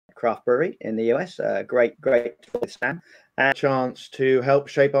craft brewery in the US. Great stand and chance to help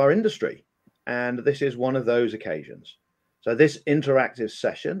shape our industry. And this is one of those occasions. So this interactive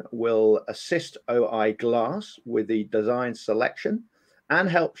session will assist OI Glass with the design selection and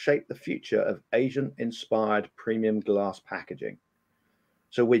help shape the future of Asian-inspired premium glass packaging.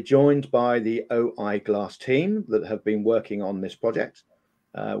 So we're joined by the OI Glass team that have been working on this project.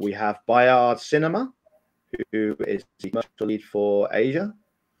 We have Bayard Cinema, who is the commercial lead for Asia,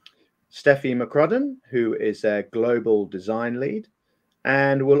 Steffi McCrudden, who is their global design lead,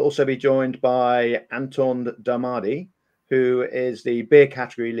 and we'll also be joined by Anton Damadi, who is the beer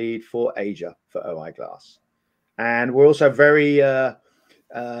category lead for Asia for OI Glass. And we're also very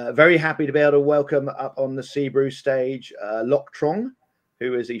happy to be able to welcome up on the Brew stage Lok Trong,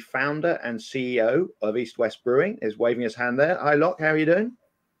 who is the founder and CEO of East West Brewing, is waving his hand there. Hi, Lok, how are you doing?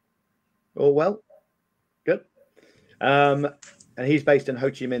 All well? Good. And he's based in Ho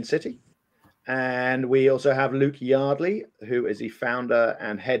Chi Minh City. And we also have Luke Yardley, who is the founder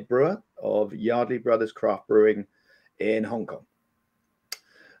and head brewer of Yardley Brothers Craft Brewing in Hong Kong.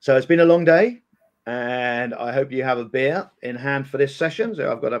 So it's been a long day, and I hope you have a beer in hand for this session.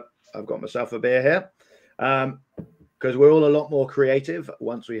 So I've got myself a beer here, because we're all a lot more creative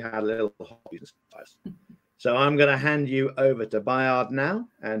once we had a little hobbies. So I'm going to hand you over to Bayard now,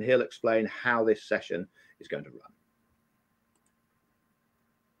 and he'll explain how this session is going to run.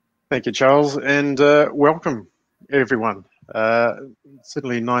 Thank you, Charles, and welcome everyone.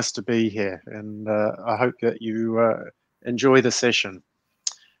 Certainly nice to be here, and I hope that you enjoy the session.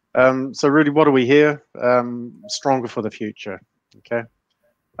 So really, what are we here? Stronger for the future, okay?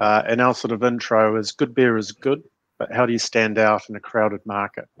 And our sort of intro is good beer is good, but how do you stand out in a crowded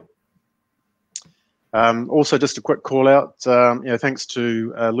market? Also, just a quick call out, thanks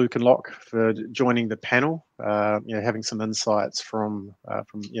to Luke and Locke for joining the panel. Having some insights from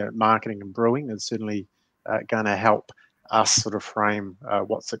marketing and brewing is certainly going to help us sort of frame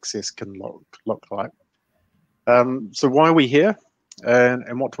what success can look like. So why are we here,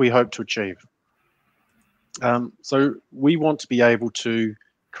 and what do we hope to achieve? So we want to be able to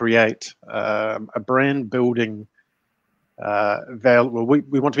create a brand building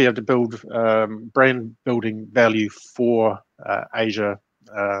we want to be able to build brand building value for Asian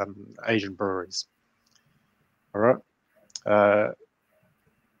breweries. All right.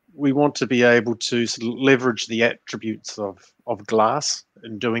 We want to be able to sort of leverage the attributes of glass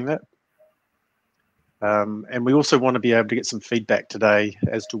in doing that. And we also want to be able to get some feedback today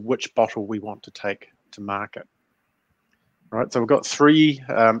as to which bottle we want to take to market. All right, so we've got 3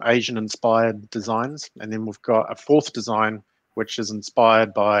 Asian-inspired designs, and then we've got a 4th design, which is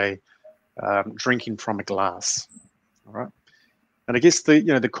inspired by drinking from a glass. All right, and I guess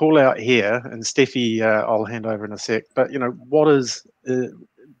the call out here, and Steffi, I'll hand over in a sec. But what has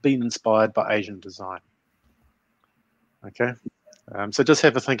been inspired by Asian design? Okay, so just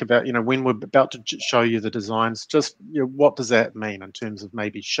have a think about when we're about to show you the designs. Just what does that mean in terms of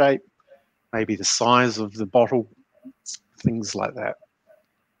maybe shape, maybe the size of the bottle, things like that.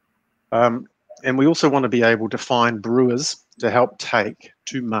 And we also want to be able to find brewers to help take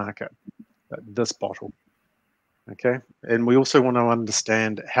to market this bottle. Okay, and we also want to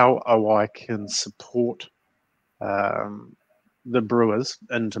understand how OI can support the brewers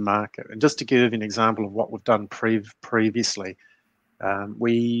into market. And just to give an example of what we've done previously, I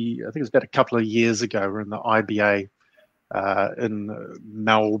think it was about a couple of years ago, we're in the IBA in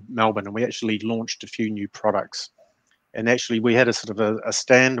Melbourne, and we actually launched a few new products. And actually, we had a sort of a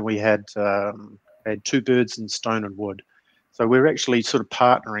stand. We had 2 birds in stone and wood. So we're actually sort of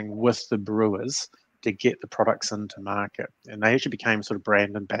partnering with the brewers to get the products into market, and they actually became sort of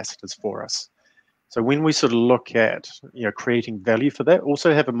brand ambassadors for us. So when we sort of look at creating value for that,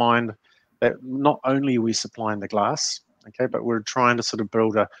 also have in mind that not only are we supplying the glass, okay, but we're trying to sort of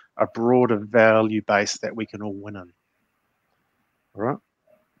build a broader value base that we can all win in. All right.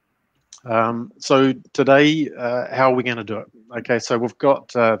 So today, how are we going to do it? Okay, so we've got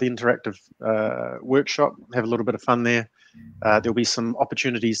the interactive workshop. Have a little bit of fun there. There'll be some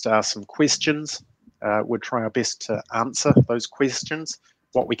opportunities to ask some questions. We'll try our best to answer those questions.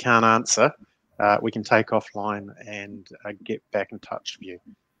 What we can't answer, we can take offline and get back in touch with you.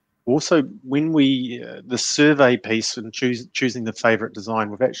 Also, when the survey piece and choosing the favorite design,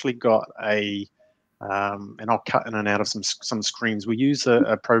 we've actually got and I'll cut in and out of some screens. We use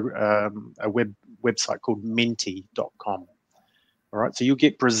a website called menti.com. All right, so you'll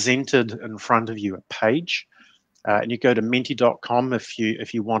get presented in front of you a page, and you go to menti.com if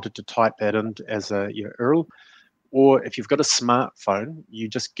you wanted to type that in as a URL, or if you've got a smartphone, you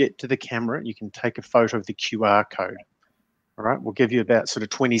just get to the camera and you can take a photo of the QR code. All right, we'll give you about sort of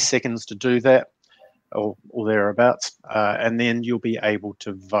 20 seconds to do that, or thereabouts, and then you'll be able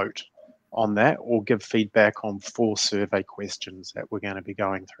to vote on that or give feedback on 4 survey questions that we're going to be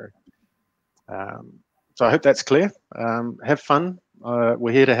going through. So I hope that's clear. Have fun.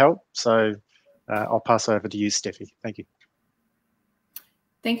 We're here to help. So I'll pass over to you, Steffi. Thank you.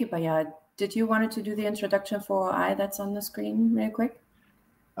 Thank you, Bayard. Did you want to do the introduction for OI that's on the screen real quick?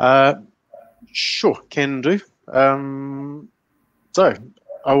 Sure, can do. So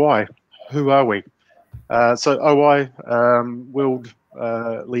OI, who are we? So OI, world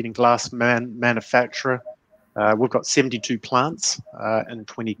leading glass manufacturer. We've got 72 plants in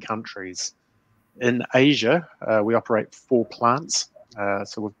 20 countries. In Asia, we operate 4 plants.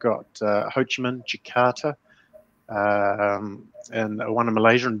 So we've got Ho Chi Minh, Jakarta, and one in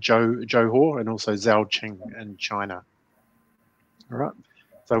Malaysia, and Johor, and also Zhaoqing in China. All right.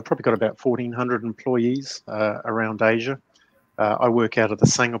 So we've probably got about 1,400 employees around Asia. I work out of the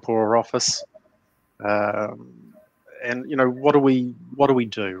Singapore office. And you know, what do we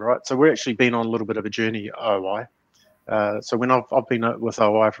do, right? So we've actually been on a little bit of a journey at OI. So when I've been with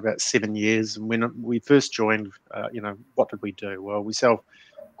OI for about 7 years, and when we first joined, you know, what did we do? Well, we sell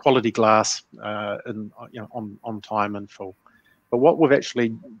quality glass on time and full. But what we've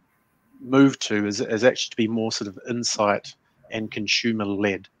actually moved to is actually to be more sort of insight and consumer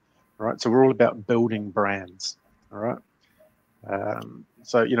led, right? So we're all about building brands, all right?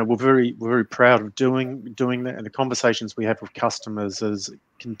 So you know, we're very proud of doing that, and the conversations we have with customers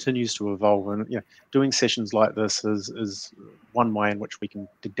continues to evolve. And you know, doing sessions like this is one way in which we can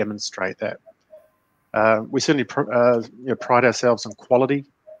demonstrate that. We certainly pride ourselves on quality,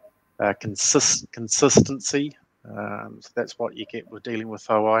 consistency. So that's what you get with dealing with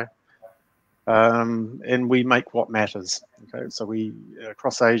OI. And we make what matters. Okay, so we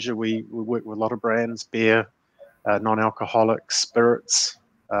across Asia we work with a lot of brands, beer, non-alcoholic spirits,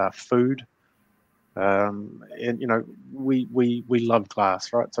 food, and you know, we love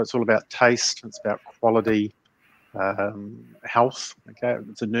glass, right? So it's all about taste, it's about quality, health. Okay,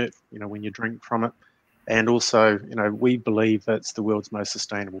 it's inert, you know, when you drink from it, and also, you know, we believe that's the world's most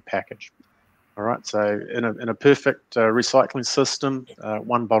sustainable package. All right, so in a perfect recycling system,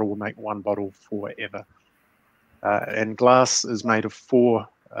 one bottle will make one bottle forever. And glass is made of 4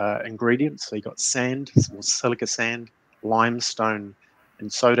 ingredients. So you got sand, silica sand, limestone,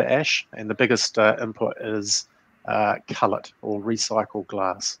 and soda ash. And the biggest input is cullet or recycled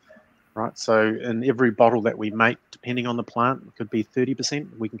glass. Right. So in every bottle that we make, depending on the plant, it could be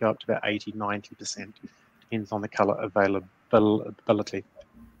 30%. We can go up to about 80, 90%. Depends on the color availability.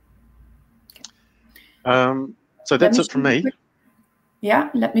 So that's it from me. Yeah,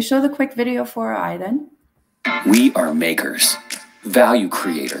 let me show the quick video for OI then. We are makers, value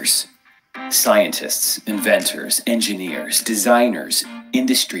creators, scientists, inventors, engineers, designers,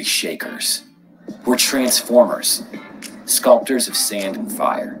 industry shakers. We're transformers, sculptors of sand and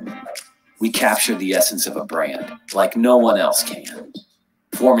fire. We capture the essence of a brand like no one else can,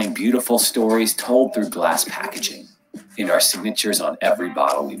 forming beautiful stories told through glass packaging and our signatures on every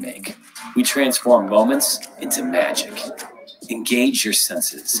bottle we make. We transform moments into magic. Engage your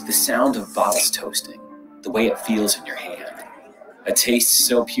senses, the sound of bottles toasting, the way it feels in your hand. A taste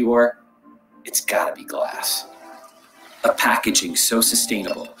so pure, it's gotta be glass. A packaging so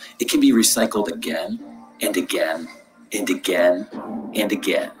sustainable, it can be recycled again and again and again and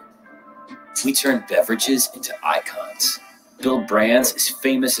again. We turn beverages into icons, build brands as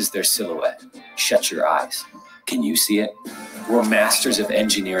famous as their silhouette. Shut your eyes. Can you see it? We're masters of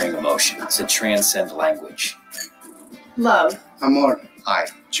engineering emotions that transcend language. Love. Amor.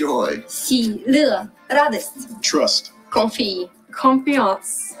 Joy. 喜乐 радость. Trust. Confie.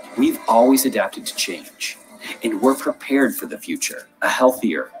 Confiance. We've always adapted to change, and we're prepared for the future, a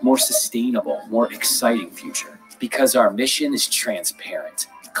healthier, more sustainable, more exciting future. Because our mission is transparent,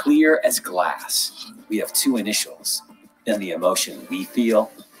 clear as glass. We have 2 initials, and the emotion we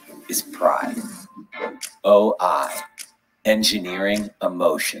feel is pride. OI, engineering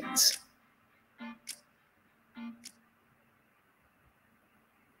emotions.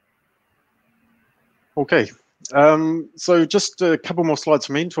 Okay, so just a couple more slides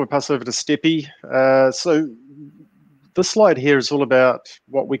from me before I pass over to Steppy. So this slide here is all about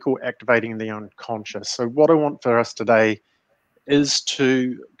what we call activating the unconscious. So what I want for us today is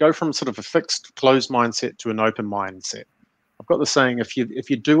to go from sort of a fixed, closed mindset to an open mindset. I've got the saying, if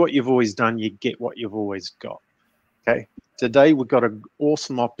you do what you've always done, you get what you've always got. Okay, today we've got an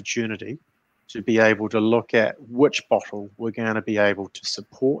awesome opportunity to be able to look at which bottle we're going to be able to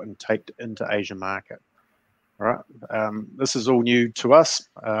support and take into Asia market. All right, this is all new to us,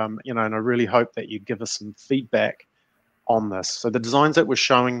 you know, and I really hope that you give us some feedback on this. So the designs that we're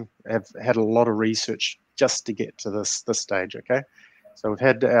showing have had a lot of research just to get to this stage, okay? So we've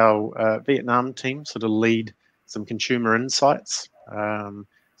had our Vietnam team sort of lead some consumer insights,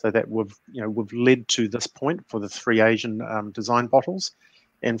 so that we've led to this point for the 3 Asian design bottles,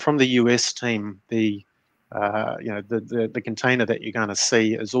 and from the US team, the container that you're going to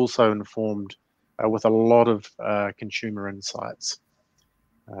see is also informed with a lot of consumer insights.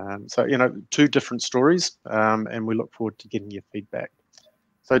 So 2 different stories, and we look forward to getting your feedback.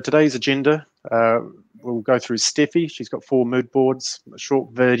 So today's agenda, we'll go through Steffi. She's got 4 mood boards, a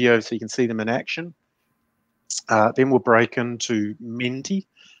short video so you can see them in action. Then we'll break into Menti,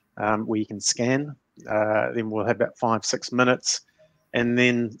 where you can scan. Then we'll have about 5-6 minutes, and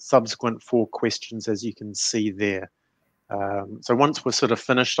then subsequent 4 questions, as you can see there. So once we're sort of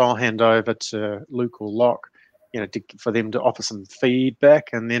finished, I'll hand over to Luke or Locke, for them to offer some feedback,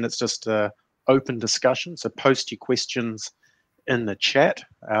 and then it's just an open discussion. So post your questions in the chat,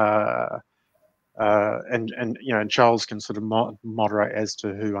 and Charles can sort of moderate as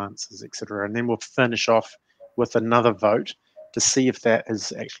to who answers, etc. And then we'll finish off with another vote to see if that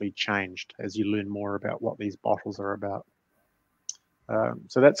has actually changed as you learn more about what these bottles are about.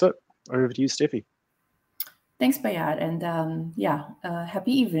 So that's it. Over to you, Steffi. Thanks, Bayard, and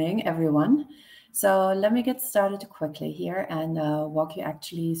happy evening, everyone. So let me get started quickly here and walk you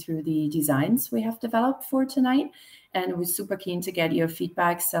actually through the designs we have developed for tonight. And we're super keen to get your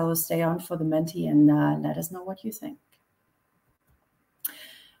feedback, so stay on for the Menti and let us know what you think.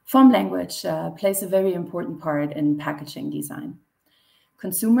 Form language plays a very important part in packaging design.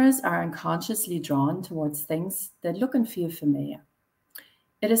 Consumers are unconsciously drawn towards things that look and feel familiar.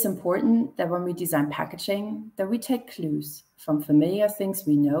 It is important that when we design packaging, that we take clues from familiar things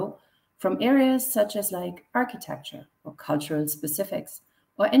we know, from areas such as like architecture or cultural specifics,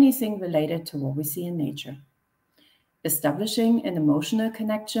 or anything related to what we see in nature. Establishing an emotional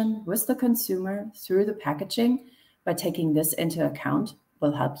connection with the consumer through the packaging by taking this into account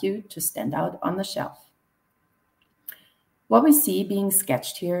will help you to stand out on the shelf. What we see being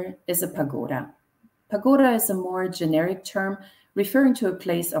sketched here is a pagoda. Pagoda is a more generic term referring to a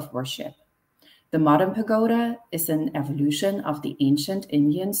place of worship. The modern pagoda is an evolution of the ancient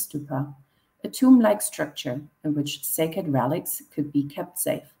Indian stupa, a tomb-like structure in which sacred relics could be kept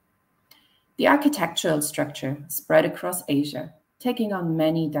safe. The architectural structure spread across Asia, taking on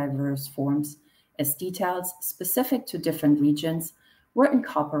many diverse forms as details specific to different regions were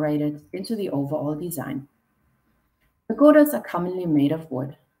incorporated into the overall design. Pagodas are commonly made of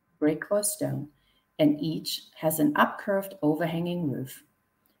wood, brick or stone, and each has an upcurved overhanging roof.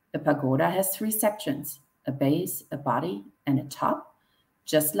 The pagoda has 3 sections, a base, a body, and a top,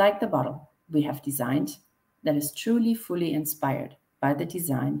 just like the bottle we have designed that is truly fully inspired by the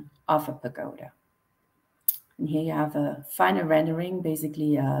design of a pagoda. And here you have a final rendering,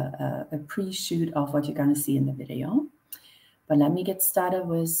 basically a pre-shoot of what you're going to see in the video. But let me get started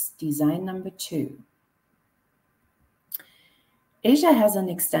with design number 2. Asia has an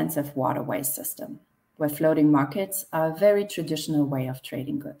extensive waterway system, where floating markets are a very traditional way of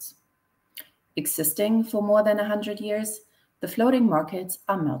trading goods. Existing for more than 100 years, the floating markets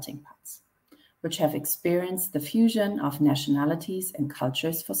are melting pots, which have experienced the fusion of nationalities and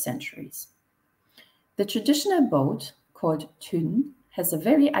cultures for centuries. The traditional boat, called thun, has a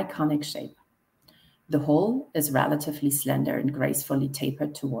very iconic shape. The hull is relatively slender and gracefully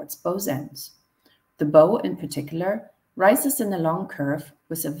tapered towards both ends. The bow, in particular, rises in a long curve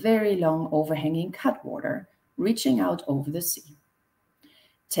with a very long overhanging cutwater reaching out over the sea.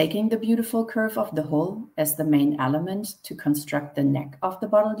 Taking the beautiful curve of the hull as the main element to construct the neck of the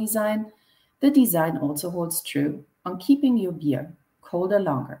bottle design, the design also holds true on keeping your beer colder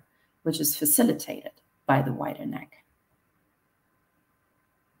longer, which is facilitated by the wider neck.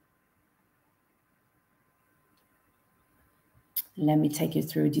 Let me take you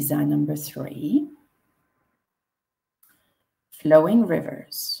through design number 3. Flowing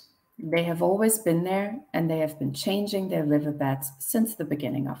rivers. They have always been there, and they have been changing their riverbeds since the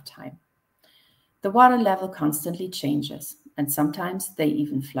beginning of time. The water level constantly changes, and sometimes they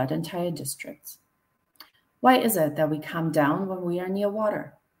even flood entire districts. Why is it that we calm down when we are near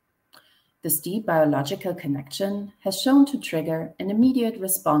water? This deep biological connection has shown to trigger an immediate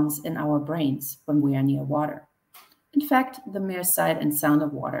response in our brains when we are near water. In fact, the mere sight and sound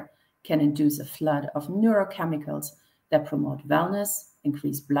of water can induce a flood of neurochemicals that promote wellness,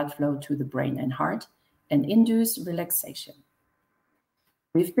 increase blood flow to the brain and heart, and induce relaxation.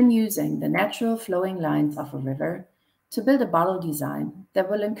 We've been using the natural flowing lines of a river to build a bottle design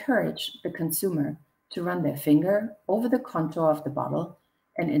that will encourage the consumer to run their finger over the contour of the bottle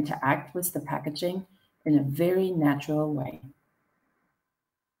and interact with the packaging in a very natural way.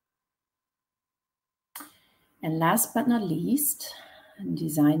 And last but not least,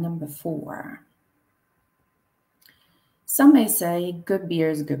 design number 4. Some may say good beer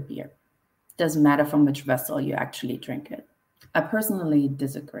is good beer. Doesn't matter from which vessel you actually drink it. I personally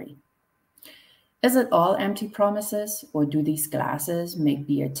disagree. Is it all empty promises, or do these glasses make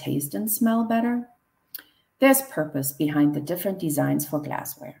beer taste and smell better? There's purpose behind the different designs for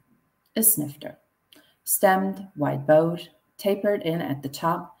glassware. A snifter, stemmed, wide bowed, tapered in at the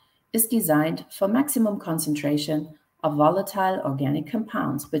top, is designed for maximum concentration of volatile organic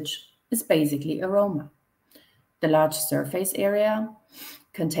compounds, which is basically aroma. The large surface area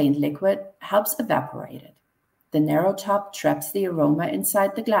contained liquid helps evaporate it. The narrow top traps the aroma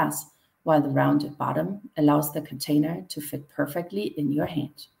inside the glass, while the rounded bottom allows the container to fit perfectly in your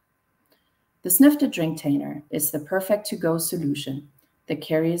hand. The snifter drink tainer is the perfect to-go solution that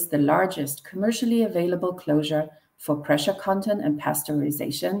carries the largest commercially available closure for pressure content and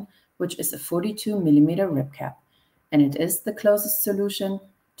pasteurization, which is a 42mm rib cap, and it is the closest solution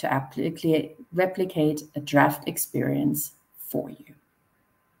to replicate a draft experience for you.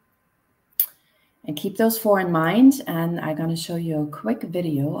 And keep those 4 in mind, and I'm going to show you a quick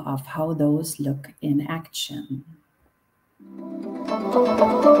video of how those look in action.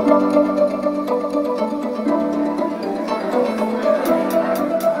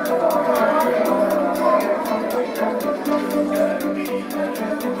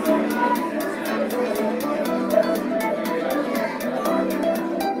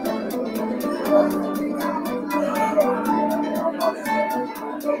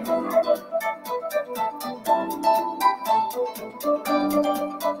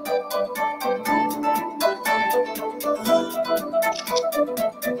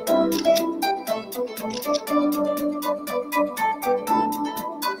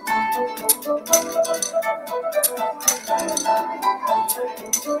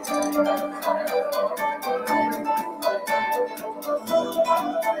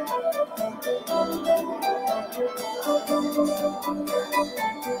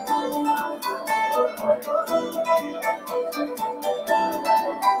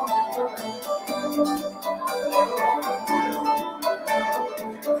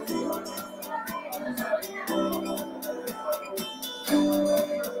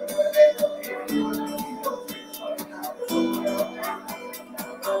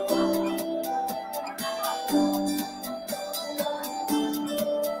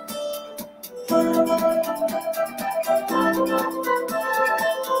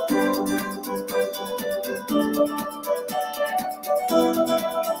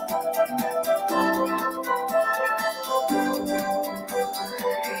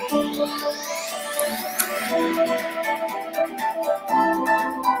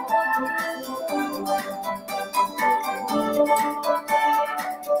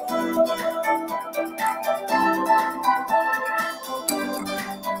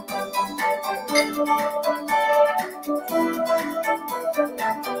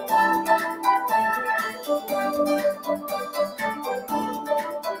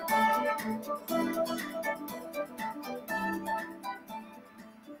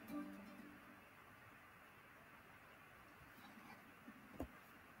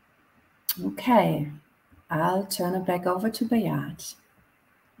 Okay, I'll turn it back over to Bayat.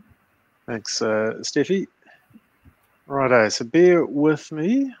 Thanks, Steffi. Righto, so bear with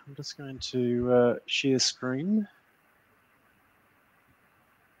me. I'm just going to share screen.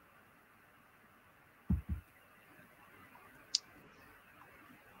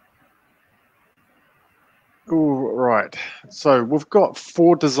 All right, so we've got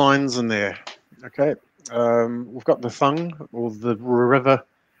 4 designs in there. Okay, we've got the thung, or the river,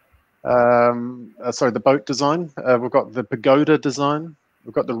 sorry, the boat design. We've got the pagoda design.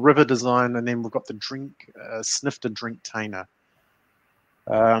 We've got the river design, and then we've got the snifter drink tainer.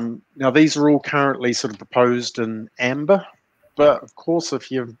 Now, these are all currently sort of proposed in amber, but of course,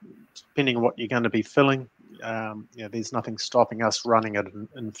 if you're, depending on what you're going to be filling, there's nothing stopping us running it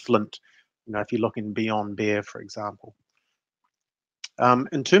in flint. If you're looking beyond beer, for example.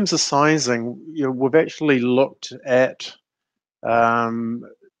 In terms of sizing, we've actually looked at,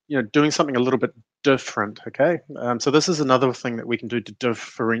 doing something a little bit different. Okay, so this is another thing that we can do to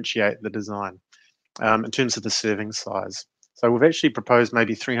differentiate the design in terms of the serving size. So we've actually proposed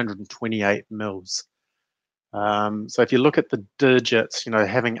maybe 328 mils. So if you look at the digits,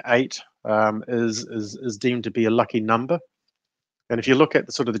 having 8 is deemed to be a lucky number. And if you look at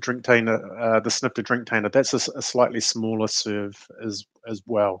the sort of the drink tainer, the snifter drink tainer, that's a slightly smaller serve as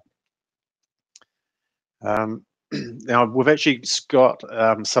well. now we've actually got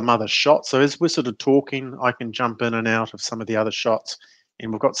some other shots. So as we're sort of talking, I can jump in and out of some of the other shots,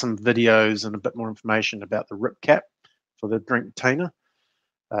 and we've got some videos and a bit more information about the rip cap for the drink container,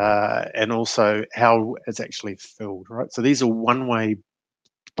 and also how it's actually filled, right? So these are one-way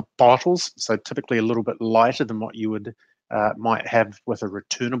bottles, so typically a little bit lighter than what you would might have with a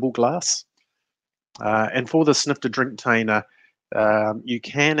returnable glass. And for the snifter drink container, you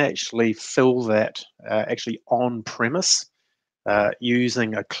can actually fill that actually on premise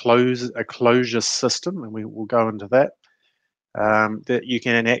using a closure system, and we will go into that. That you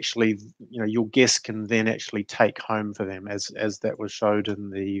can actually, your guests can then actually take home for them, as that was showed in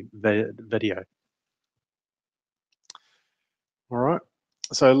the video. All right.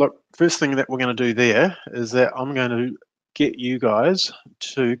 So look, first thing that we're going to do there is that I'm going to get you guys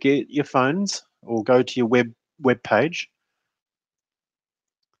to get your phones or go to your web page,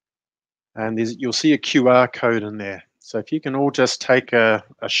 and you'll see a QR code in there. So if you can all just take a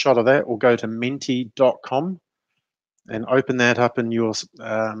shot of that, or go to menti.com and open that up in your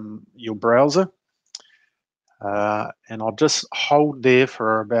browser. And I'll just hold there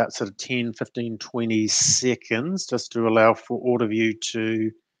for about sort of 10, 15, 20 seconds, just to allow for all of you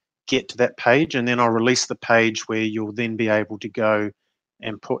to get to that page, and then I'll release the page where you'll then be able to go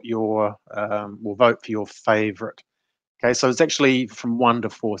and put your, or vote for your favorite. Okay, so it's actually from 1 to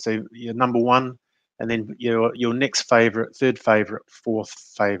 4. So your number 1, and then your next favorite, third favorite, fourth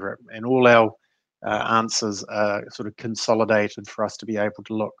favorite, and all our answers are sort of consolidated for us to be able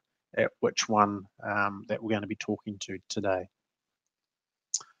to look at which one that we're going to be talking to today.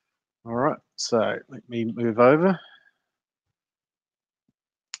 All right, so let me move over.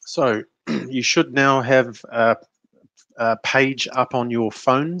 So you should now have a page up on your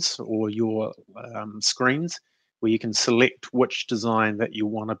phones or your screens where you can select which design that you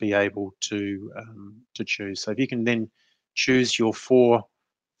want to be able to choose. So if you can then choose your 4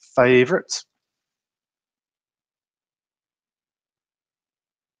 favorites.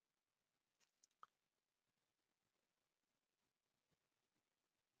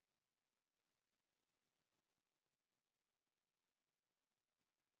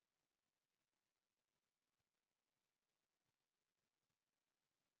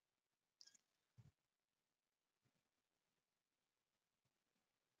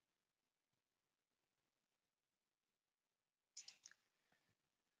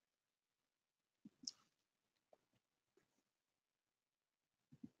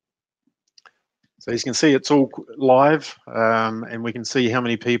 So as you can see, it's all live, and we can see how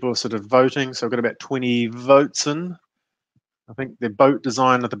many people are sort of voting. So I've got about 20 votes in. I think the boat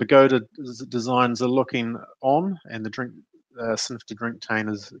design of the pagoda designs are looking on, and the snifter drink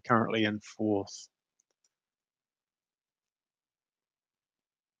container is currently in 4th.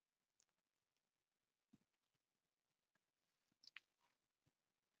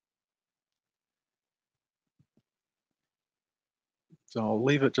 So I'll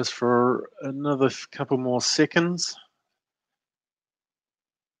leave it just for another couple more seconds.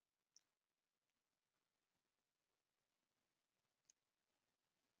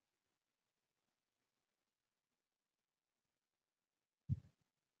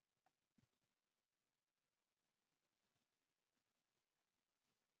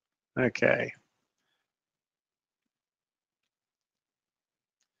 Okay.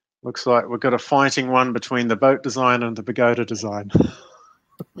 Looks like we've got a fighting one between the boat design and the pagoda design.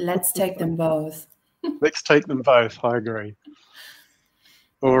 Let's take them both. Let's take them both, I agree.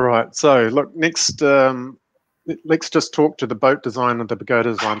 All right, so look, next, let's just talk to the boat design and the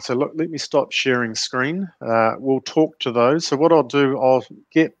pagoda design. So look, let me stop sharing screen. We'll talk to those. So what I'll do, I'll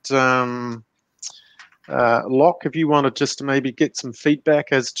get Locke, if you wanted just to maybe get some feedback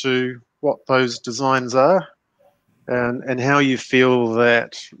as to what those designs are, and how you feel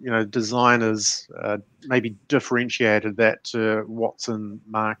that designers maybe differentiated that to what's in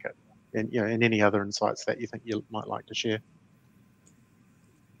market, and and any other insights that you think you might like to share.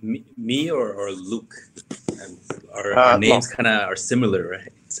 Me or Luke? Our names kind of are similar,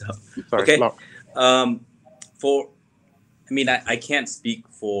 right? So sorry, okay. Locke. I can't speak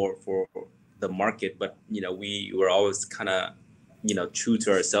for the market, but we were always kind of true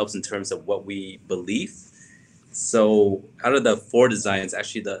to ourselves in terms of what we believe. So out of the 4 designs,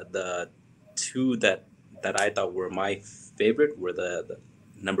 actually the 2 that I thought were my favorite were the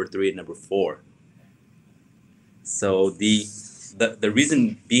number 3 and number 4. So the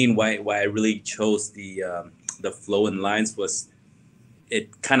reason being why I really chose the flow and lines was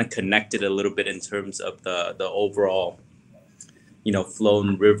it kind of connected a little bit in terms of the overall flow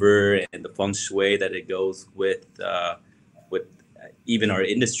and river and the feng shui that it goes with even our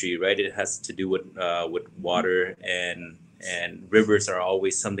industry, right? It has to do with water, and rivers are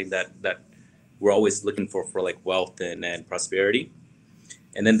always something that we're always looking for like wealth and prosperity.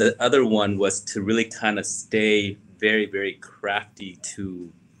 And then the other one was to really kind of stay very, very crafty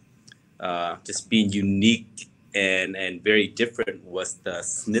to just being unique and very different was the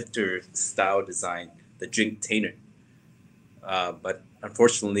snifter style design, the drink tainer. But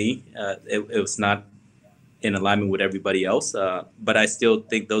unfortunately, it was not in alignment with everybody else. But I still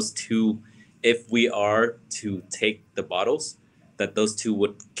think those two, if we are to take the bottles, that those two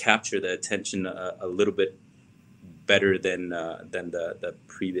would capture the attention a little bit better than the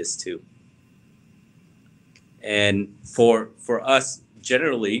previous two. And for us,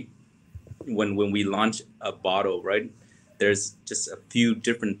 generally, when we launch a bottle, right, there's just a few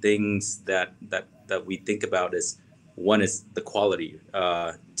different things that we think about. Is one is the quality,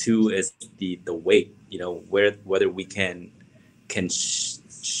 two is the weight, whether we can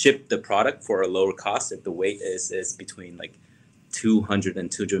ship the product for a lower cost. If the weight is between like 200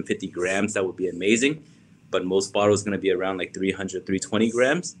 and 250 grams, that would be amazing, but most bottles going to be around like 300, 320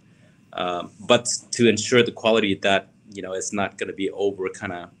 grams. But to ensure the quality, that it's not going to be over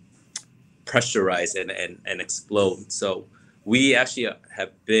kind of pressurized and explode. So we actually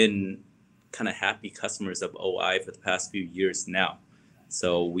have been kind of happy customers of OI for the past few years now.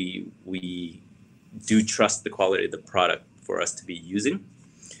 So we do trust the quality of the product for us to be using.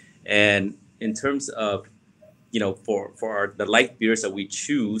 And in terms of for the light beers that we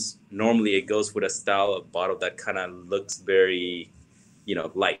choose, normally it goes with a style of bottle that kind of looks very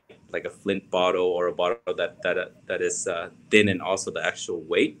light, like a Flint bottle, or a bottle that is thin, and also the actual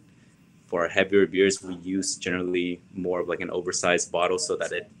weight. For our heavier beers, we use generally more of like an oversized bottle, so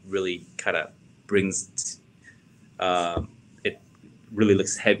that it really kind of brings it really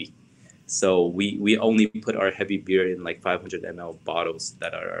looks heavy. So we only put our heavy beer in like 500 ml bottles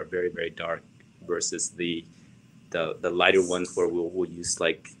that are very, very dark, versus the lighter ones where we'll use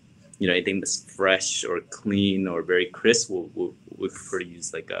like anything that's fresh or clean or very crisp. We'll prefer to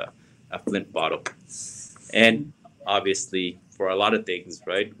use like a Flint bottle. And obviously, for a lot of things,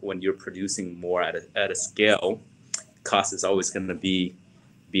 right, when you're producing more at a scale, cost is always going to be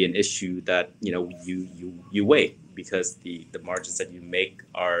an issue that you weigh, because the margins that you make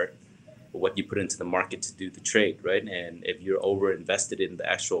are what you put into the market to do the trade, right? And if you're over invested in the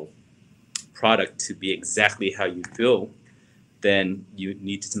actual product to be exactly how you feel, then you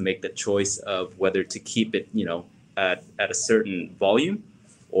need to make the choice of whether to keep it at a certain volume,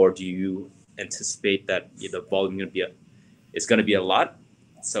 or do you anticipate that the volume it's going to be a lot.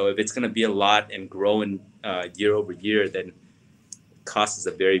 So if it's going to be a lot and growing year over year, then cost is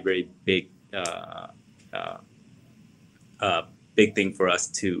a very, very big big thing for us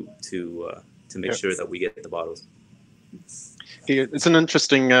to make sure that we get the bottles. Yeah, it's an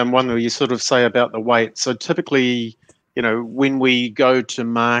interesting one where you sort of say about the weight. So typically, when we go to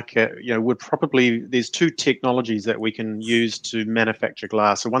market, there's two technologies that we can use to manufacture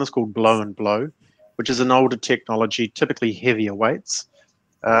glass. So one is called blow and blow, which is an older technology, typically heavier weights.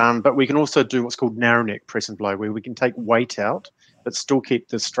 But we can also do what's called narrow neck press and blow, where we can take weight out, but still keep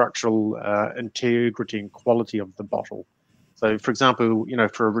the structural integrity and quality of the bottle. So, for example,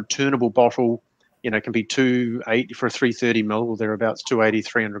 for a returnable bottle, it can be 280 for a 330 ml, or thereabouts, 280,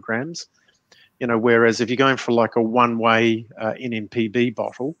 300 grams. Whereas if you're going for like a one-way NMPB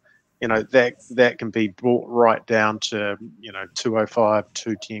bottle, that can be brought right down to 205,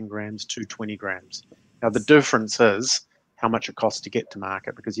 210 grams, 220 grams. Now the difference is how much it costs to get to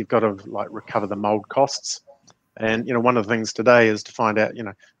market, because you've got to like recover the mold costs. And one of the things today is to find out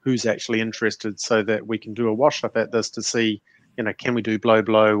who's actually interested, so that we can do a wash up at this to see can we do blow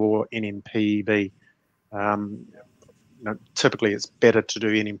or NMPB. Typically it's better to do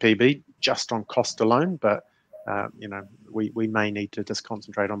NMPB just on cost alone, but we may need to just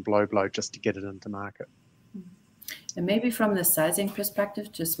concentrate on blow just to get it into market. And maybe from the sizing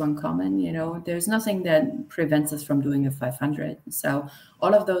perspective, just one comment, there's nothing that prevents us from doing a 500. So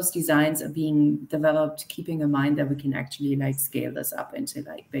all of those designs are being developed, keeping in mind that we can actually like scale this up into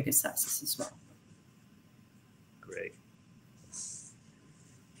like bigger sizes as well. Great.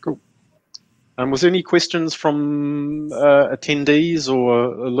 Cool. Was there any questions from attendees,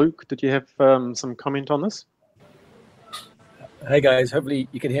 or Luke, did you have some comment on this? Hey guys, hopefully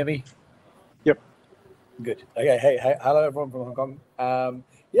you can hear me. Yep. Good. Okay. Hey, hello everyone from Hong Kong.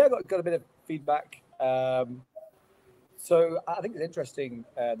 Yeah, got a bit of feedback. So I think it's interesting,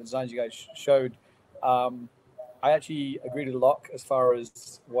 the designs you guys showed. I actually agreed with a lot as far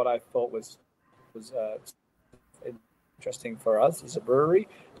as what I thought was interesting for us as a brewery.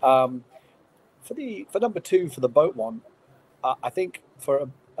 For number two, for the boat one, I think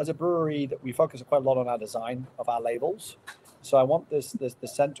as a brewery that we focus quite a lot on our design of our labels. So I want the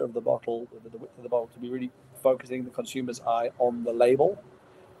center of the bottle, the width of the bottle, to be really focusing the consumer's eye on the label.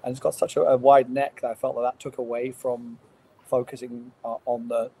 And it's got such a wide neck that I felt that took away from focusing on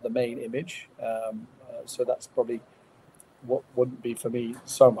the main image. So that's probably what wouldn't be for me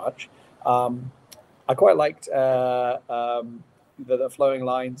so much. I quite liked the flowing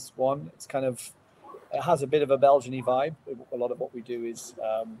lines one. It's kind of, it has a bit of a Belgian-y vibe. A lot of what we do is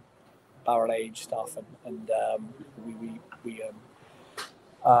barrel age stuff, and we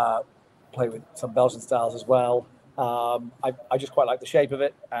play with some Belgian styles as well. I just quite like the shape of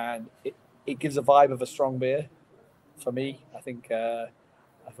it, and it gives a vibe of a strong beer for me. I think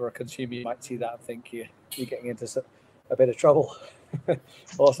for a consumer, you might see that and think you're getting into a bit of trouble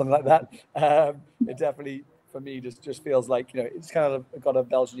or something like that. It definitely, for me, just feels like, it's kind of got a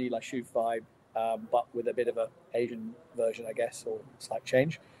Belgian-y like Chouf vibe, but with a bit of a Asian version, I guess, or slight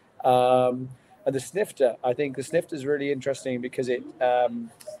change. And the snifter, I think the snifter is really interesting because it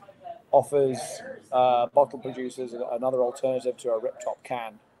offers bottle producers another alternative to a rip-top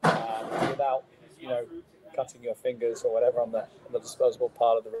can without, cutting your fingers or whatever on the disposable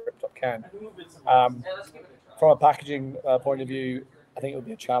part of the rip-top can. From a packaging point of view, I think it would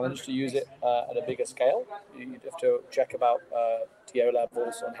be a challenge to use it at a bigger scale. You'd have to check about TO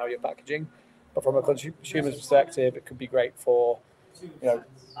levels on how you're packaging. But from a consumer's perspective, it could be great for,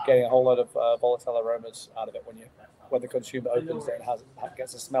 getting a whole lot of volatile aromas out of it when the consumer opens it and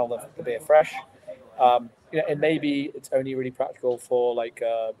gets to smell the beer fresh. And maybe it's only really practical for like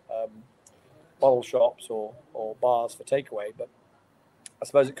bottle shops or bars for takeaway, but I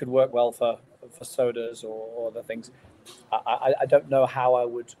suppose it could work well for sodas or other things. I don't know how I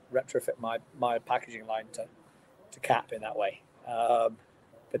would retrofit my packaging line to cap in that way, but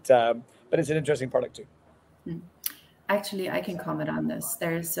it's an interesting product too. Actually, I can comment on this.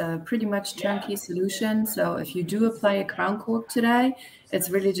 There's a pretty much turnkey solution. So if you do apply a crown cork today, it's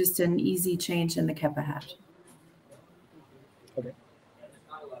really just an easy change in the kappa head. Okay.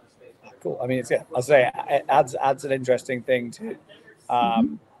 Cool. I mean, I'll say it adds an interesting thing to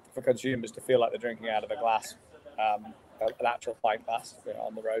for consumers to feel like they're drinking out of a glass, an actual pint glass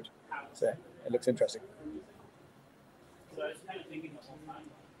on the road. So it looks interesting.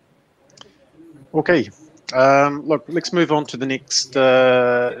 Okay. Look, let's move on to the next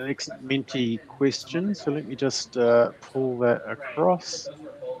Menti question. So let me just pull that across.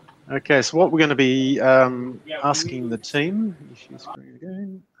 Okay, so what we're going to be asking the team. Share screen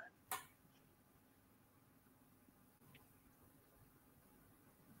again.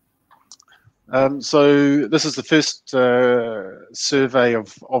 So this is the first survey of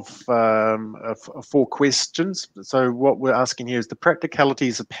 4 questions. So what we're asking here is the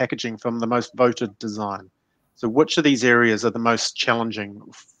practicalities of packaging from the most voted design. So which of these areas are the most challenging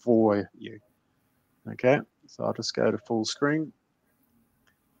for you? Okay, so I'll just go to full screen.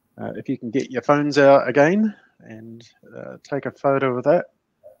 If you can get your phones out again and take a photo of that.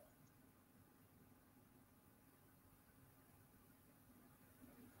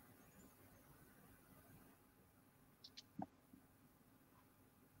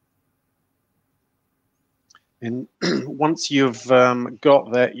 And once you've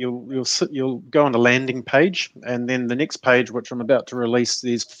got that, you'll go on a landing page, and then the next page, which I'm about to release,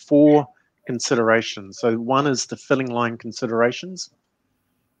 there's 4 considerations. So one is the filling line considerations.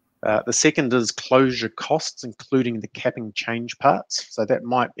 The second is closure costs, including the capping change parts. So that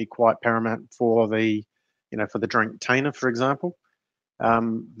might be quite paramount for the, for the drink container, for example.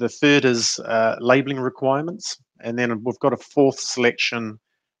 The third is labeling requirements, and then we've got a 4th selection,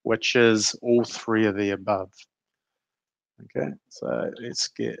 which is all 3 of the above. Okay, so let's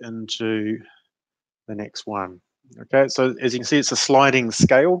get into the next one. Okay, so as you can see, it's a sliding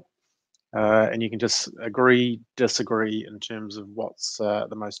scale, and you can just agree, disagree in terms of what's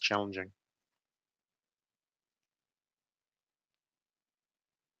the most challenging.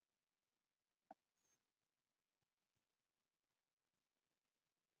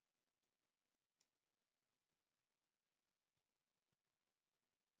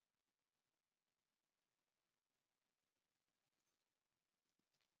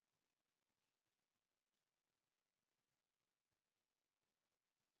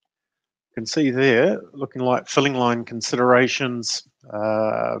 You can see there, looking like filling line considerations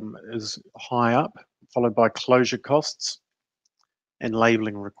is high up, followed by closure costs and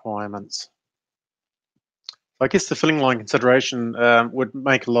labeling requirements. I guess the filling line consideration would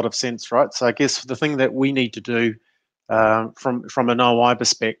make a lot of sense, right? So I guess the thing that we need to do from an OI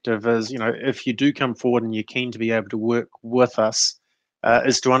perspective is, if you do come forward and you're keen to be able to work with us,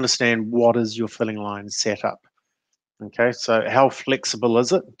 is to understand what is your filling line setup. Okay, so how flexible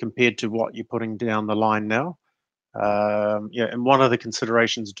is it compared to what you're putting down the line now? Yeah, and what other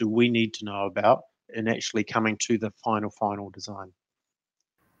considerations do we need to know about in actually coming to the final design?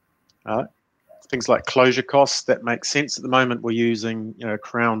 Things like closure costs, that makes sense. At the moment, we're using, you know,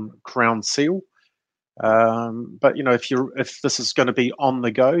 crown seal. But you know, if this is going to be on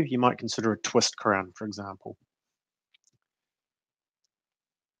the go, you might consider a twist crown, for example.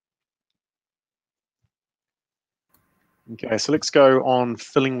 Okay, so let's go on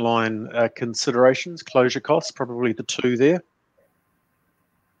filling line considerations, closure costs, probably the two there.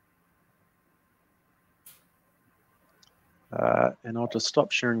 And I'll just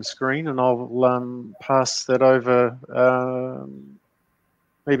stop sharing screen and I'll pass that over.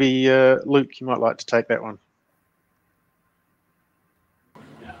 Maybe Luke, you might like to take that one.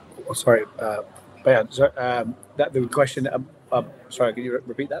 Oh, sorry, yeah, so, that the question. Sorry, can you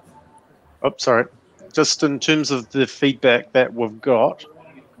repeat that? Oh, sorry. Just in terms of the feedback that we've got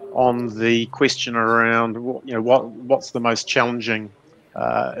on the question around, you know, what's the most challenging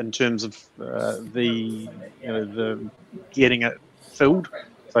in terms of the getting it filled.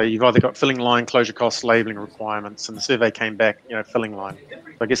 So you've either got filling line, closure costs, labeling requirements, and the survey came back, you know, filling line.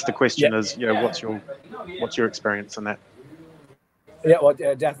 So I guess the question is, you know, what's your experience in that? Yeah, well,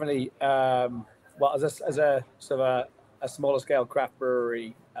 definitely. Well, as a sort of a smaller scale craft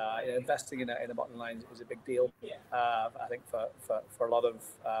brewery, investing in a bottling line is a big deal. I think for a lot of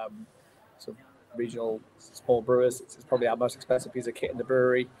sort of regional small brewers, it's probably our most expensive piece of kit in the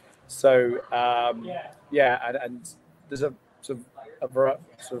brewery. So yeah, and there's a sort of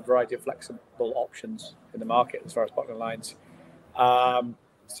variety of flexible options in the market as far as bottling lines.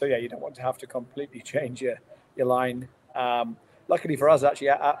 So yeah, you don't want to have to completely change your line. Luckily for us, actually,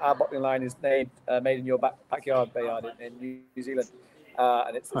 our bottling line is made in your backyard, Bayard, in New Zealand,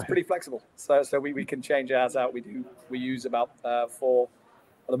 and it's pretty flexible. So we can change ours out. We use about 4.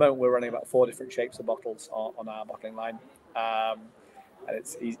 At the moment, we're running about 4 different shapes of bottles on our bottling line, and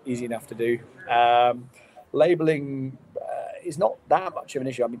it's easy enough to do. Labeling is not that much of an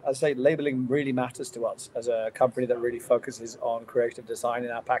issue. I mean, I say labeling really matters to us as a company that really focuses on creative design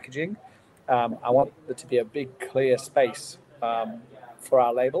in our packaging. I want there to be a big, clear space for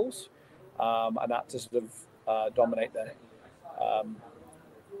our labels, and that to sort of dominate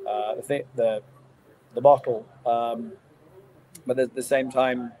the bottle. But at the same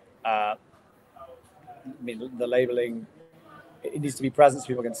time, I mean, the labeling, it needs to be present so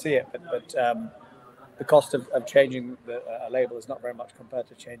people can see it. But the cost of changing a label is not very much compared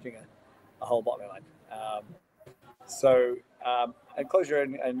to changing a whole bottling line. And closure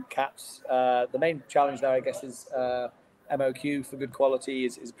and caps, the main challenge there, I guess, is MOQ for good quality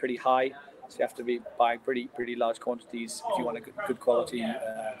is pretty high. So you have to be buying pretty large quantities if you want a good quality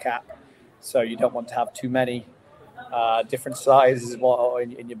cap. So you don't want to have too many different sizes in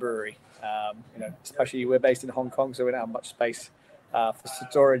your brewery. You know, especially we're based in Hong Kong, so we don't have much space for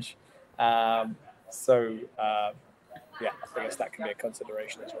storage. Yeah, I guess that can be a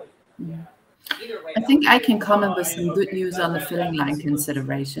consideration as well. Yeah. I think I can comment with some good news on the filling line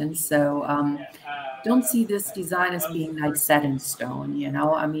considerations. So don't see this design as being like set in stone, you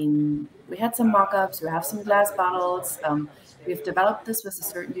know. I mean, we had some mock-ups, we have some glass bottles. We've developed this with a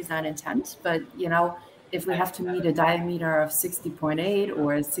certain design intent, but, you know, if we have to meet a diameter of 60.8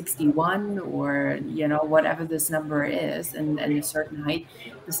 or 61 or, you know, whatever this number is and a certain height,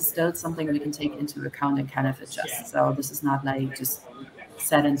 this is still something we can take into account and kind of adjust. So this is not like just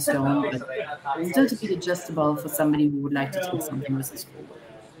set in stone, but still to be adjustable for somebody who would like to take something with us forward.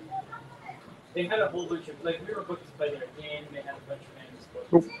 They had a whole bunch of, like, we were booked to play their game, they had a bunch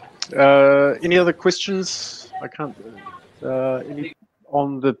of names. Any other questions? I can't. Any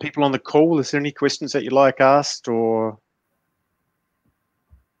on the people on the call? Is there any questions that you like asked or?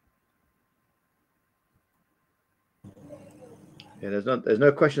 Yeah, there's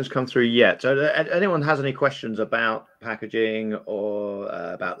no questions come through yet. So anyone has any questions about packaging or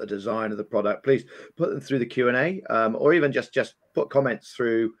about the design of the product, please put them through the Q&A, or even just put comments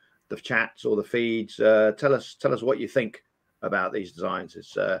through the chats or the feeds. Tell us what you think about these designs.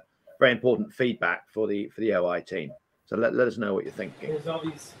 It's very important feedback for the OI team. So let us know what you're thinking.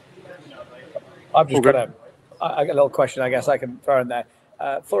 I've just got a little question, I guess I can throw in there.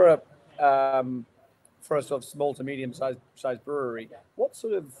 For a sort of small to medium sized brewery, what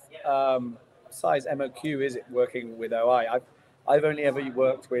sort of size MOQ is it working with OI? I've only ever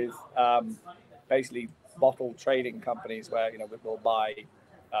worked with basically bottle trading companies where, you know, we'll buy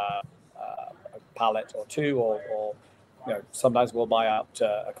a pallet or two, or you know, sometimes we'll buy out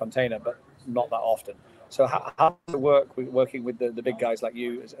a container, but not that often. So how does it work working with the big guys like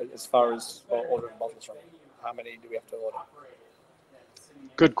you as far as ordering bottles from? how many do we have to order?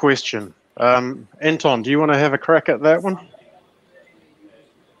 Good question. Anton, do you want to have a crack at that one?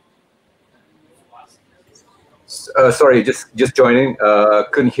 Sorry, just joining.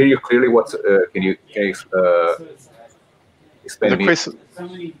 Couldn't hear you clearly. What's can you explain to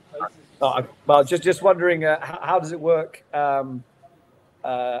me? Well, just wondering, how does it work?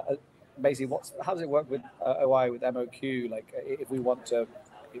 Basically, how does it work with OI with MOQ? Like, if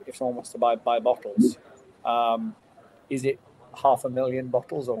someone wants to buy bottles, is it 500,000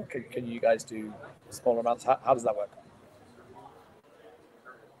 bottles, or can you guys do smaller amounts? How does that work?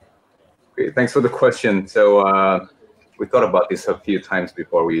 Okay, thanks for the question. So we thought about this a few times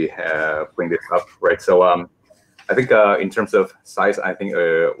before we bring this up, right? So I think in terms of size, I think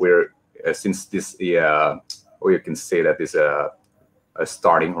we're since this or you can say that is a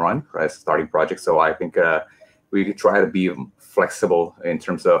starting run, right? Starting project. So I think we try to be flexible in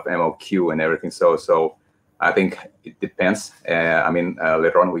terms of MOQ and everything. So I think it depends. I mean,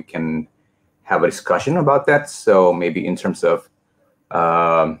 later on we can have a discussion about that. So maybe in terms of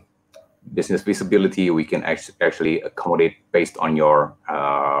business visibility, we can actually accommodate based on your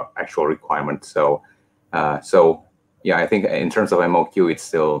actual requirements. So yeah, I think in terms of MOQ, it's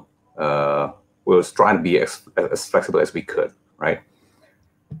still we'll try to be as flexible as we could, right?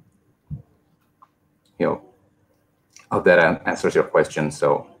 You know, hope that answers your question.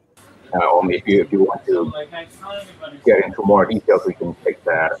 So, or maybe if you want to get into more details, we can take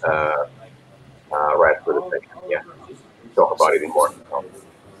that right after the section. Yeah, talk about it in more detail.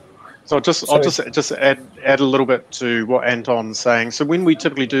 So I'll just add a little bit to what Anton's saying. So when we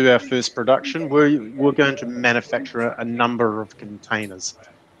typically do our first production, we're going to manufacture a number of containers.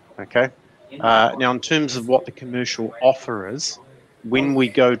 Okay. Now, in terms of what the commercial offer is, when we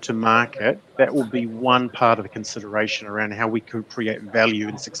go to market, that will be one part of the consideration around how we could create value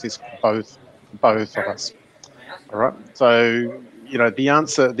and success for both of us. All right. So the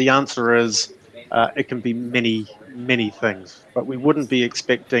answer is it can be many things, but we wouldn't be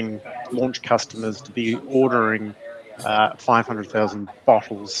expecting launch customers to be ordering 500,000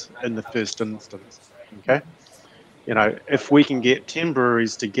 bottles in the first instance. Okay. If we can get 10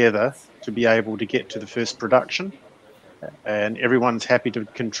 breweries together to be able to get to the first production, and everyone's happy to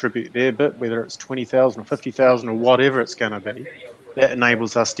contribute their bit, whether it's 20,000 or 50,000 or whatever it's going to be, that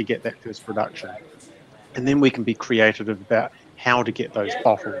enables us to get that first production. And then we can be creative about how to get those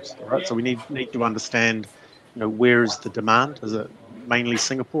bottles, right? So we need to understand, where is the demand? Is it mainly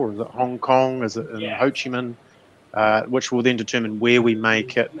Singapore? Is it Hong Kong? Is it in Ho Chi Minh? Which will then determine where we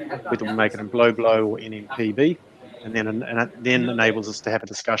make it, whether we make it in blow or NMPB, and then enables us to have a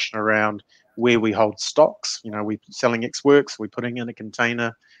discussion around where we hold stocks. We selling ex works, we're putting in a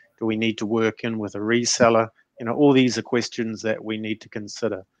container. Do we need to work in with a reseller? All these are questions that we need to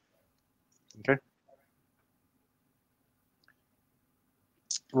consider. Okay.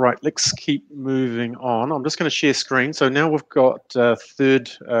 Right, let's keep moving on. I'm just going to share screen. So now we've got a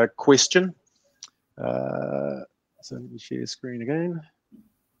third question. So let me share screen again.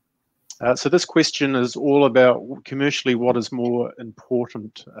 So this question is all about commercially what is more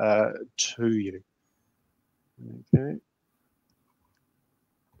important to you. Okay.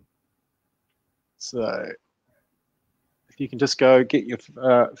 So if you can just go get your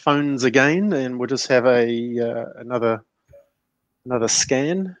phones again, and we'll just have another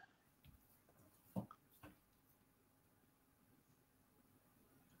scan.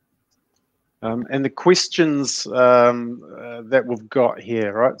 And the questions that we've got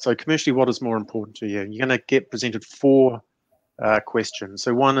here, right? So commercially, what is more important to you? You're going to get presented 4 questions.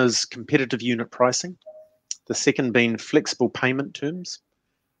 So one is competitive unit pricing. The second being flexible payment terms.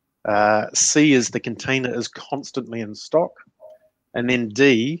 C is the container is constantly in stock. And then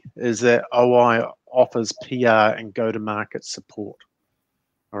D is that OI offers PR and go-to-market support.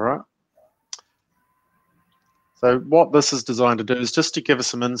 All right. So what this is designed to do is just to give us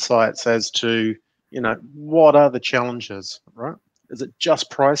some insights as to, what are the challenges, right? Is it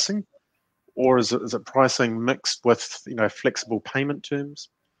just pricing, or is it pricing mixed with, flexible payment terms?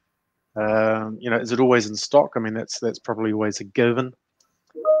 Is it always in stock? I mean, that's probably always a given.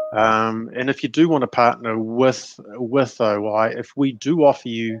 And if you do want to partner with OI, if we do offer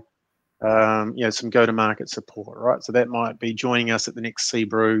you, some go-to-market support, right? So that might be joining us at the next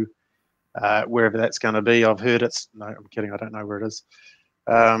Brew, wherever that's going to be. I've heard no, I'm kidding. I don't know where it is.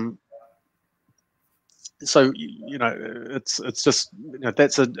 So, it's just,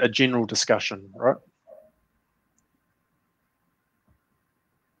 that's a general discussion, right?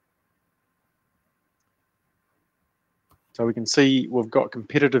 So we can see we've got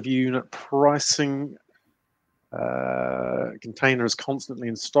competitive unit pricing. Container is constantly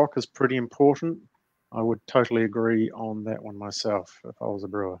in stock is pretty important. I would totally agree on that one myself if I was a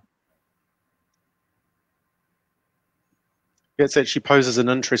brewer. It actually poses an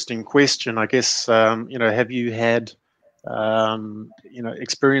interesting question, I guess. Have you had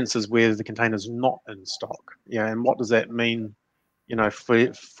experiences where the container's not in stock? Yeah, and what does that mean,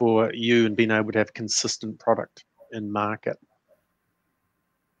 for you and being able to have consistent product in market?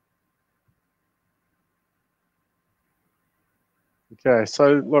 Okay,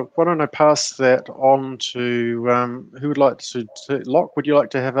 so look, why don't I pass that on to who would like to Locke, would you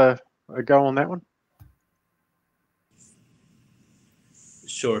like to have a go on that one?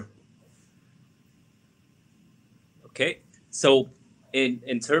 Sure. Okay, so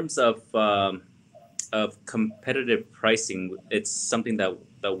in terms of competitive pricing, it's something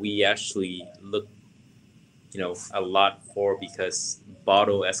that we actually look, a lot for, because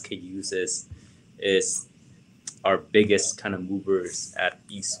bottle SKUs is our biggest kind of movers at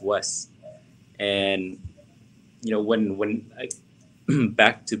East West. And when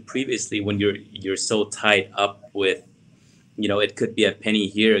back to previously, when you're so tied up with, it could be a penny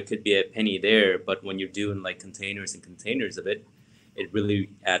here, it could be a penny there, but when you're doing like containers and containers of it, it really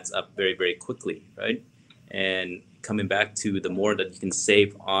adds up very, very quickly, right? And coming back to the more that you can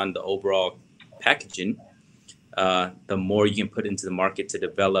save on the overall packaging, the more you can put into the market to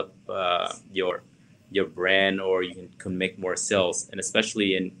develop your brand, or you can make more sales. And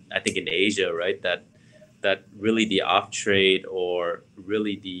especially I think in Asia, right, that really the off trade, or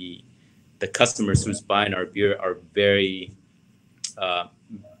really the customers who's buying our beer are very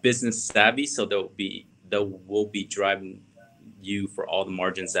business savvy, so they will be driving you for all the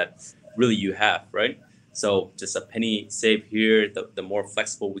margins that really you have, right? So just a penny save here, the more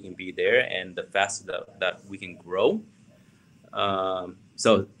flexible we can be there, and the faster that we can grow.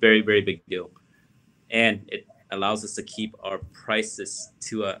 So very, very big deal. And it allows us to keep our prices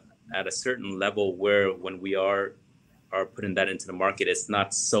at a certain level, where when we are putting that into the market, it's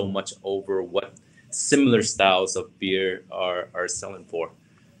not so much over what similar styles of beer are selling for.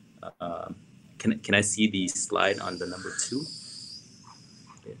 Can I see the slide on the number 2?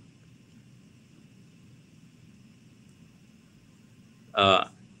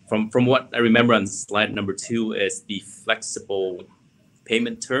 From what I remember on slide number 2 is the flexible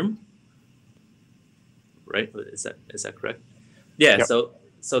payment term, right? Is that correct? Yeah. Yep.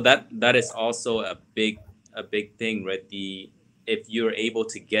 So that is also a big thing, right? If you're able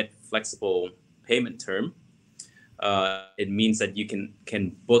to get flexible payment term, it means that you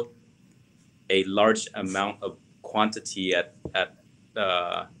can book a large amount of quantity at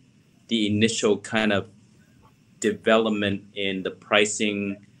the initial kind of development in the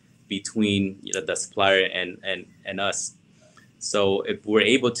pricing between the supplier and us. So if we're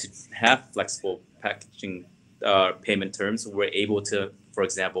able to have flexible packaging payment terms, we're able to, for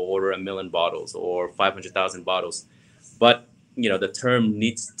example, order 1 million bottles or 500,000 bottles, but the term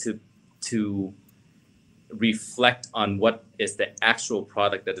needs to reflect on what is the actual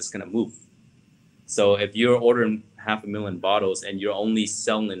product that is going to move. So if you're ordering 500,000 bottles and you're only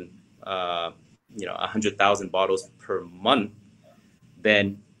selling 100,000 bottles per month,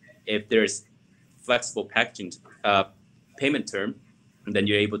 then if there's flexible packaging payment term, then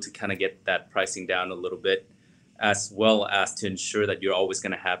you're able to kind of get that pricing down a little bit, as well as to ensure that you're always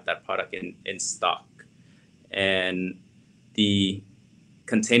going to have that product in stock. And the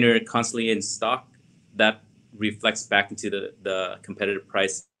container constantly in stock, that reflects back into the competitive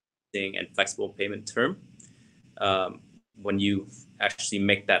pricing and flexible payment term. When you actually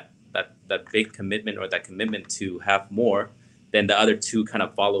make that big commitment, or that commitment to have more, then the other two kind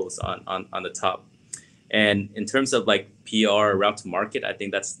of follows on the top. And in terms of like PR, route to market, I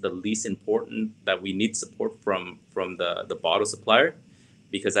think that's the least important, that we need support from the bottle supplier,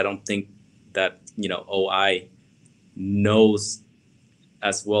 because I don't think that OI knows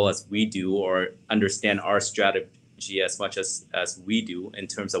as well as we do, or understand our strategy as much as we do, in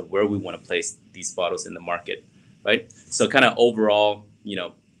terms of where we want to place these bottles in the market, right? So kind of overall,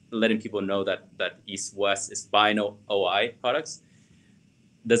 letting people know that East West is buying OI products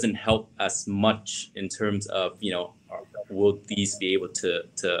doesn't help as much in terms of will these be able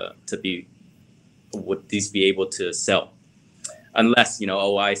to sell, unless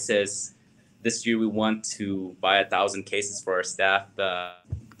OI says this year we want to buy 1,000 cases for our staff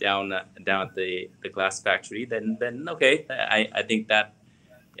down at the glass factory, then okay, I think that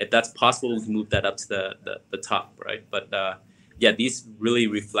if that's possible, we can move that up to the top, right? But yeah, these really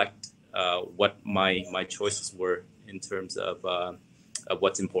reflect what my choices were in terms of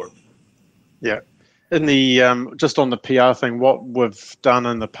what's important. Yeah. In the just on the PR thing, what we've done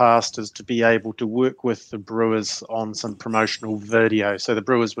in the past is to be able to work with the brewers on some promotional video. So the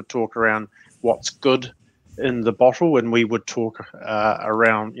brewers would talk around what's good in the bottle, and we would talk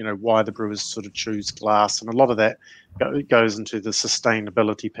around, you know, why the brewers sort of choose glass, and a lot of that goes into the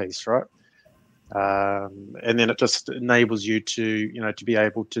sustainability piece, right? And then it just enables you to, you know, to be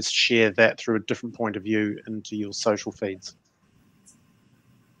able to share that through a different point of view into your social feeds.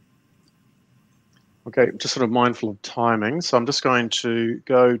 Okay, just sort of mindful of timing, so I'm just going to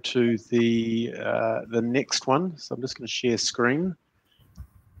go to the next one. So I'm just going to share screen.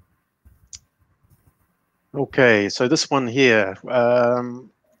 Okay, so this one here,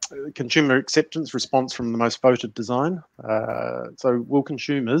 consumer acceptance response from the most voted design. So will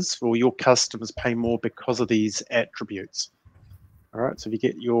consumers or your customers pay more because of these attributes? All right, so if you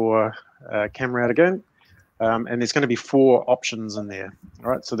get your camera out again, and there's going to be 4 options in there. All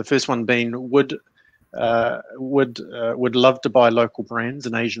right, so the first one being would love to buy local brands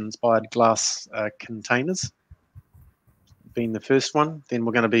and Asian-inspired glass containers, being the first one. Then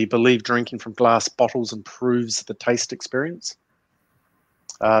we're going to be believe drinking from glass bottles improves the taste experience.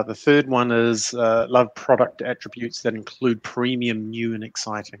 The third one is love product attributes that include premium, new, and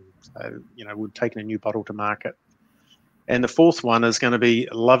exciting. So, you know, we're taking a new bottle to market. And the fourth one is going to be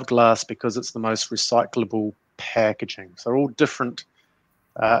love glass because it's the most recyclable packaging. So all different,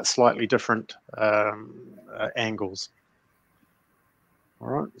 slightly different angles. All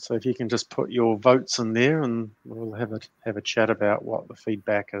right, so if you can just put your votes in there, and we'll have a chat about what the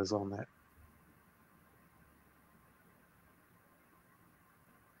feedback is on that.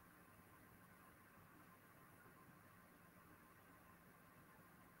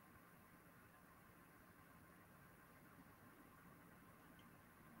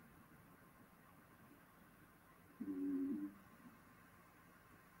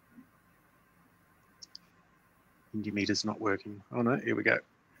 Indie meter's not working. Oh no, here we go.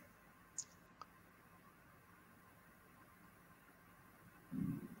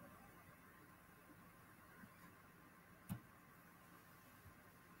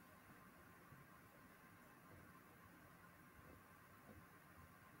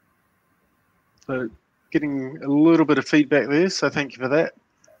 So getting a little bit of feedback there, so thank you for that.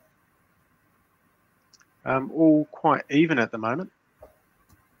 All quite even at the moment.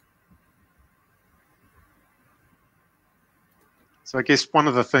 So I guess one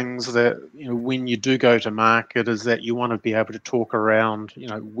of the things that, you know, when you do go to market is that you want to be able to talk around, you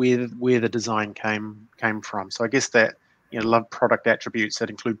know, where the design came from. So I guess that, you know, love product attributes that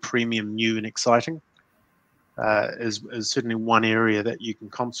include premium, new, and exciting is certainly one area that you can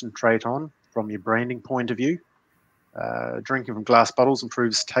concentrate on from your branding point of view. Drinking from glass bottles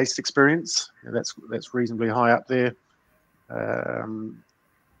improves taste experience. You know, that's reasonably high up there.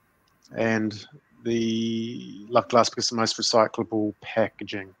 And the love glass because it's the most recyclable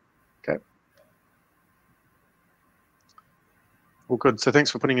packaging. Okay. All good. So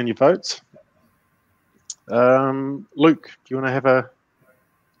thanks for putting in your votes. Luke, do you want to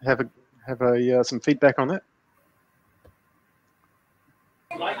have some feedback on that?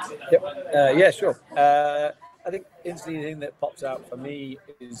 Yep. Yeah, sure. I think instantly the thing that pops out for me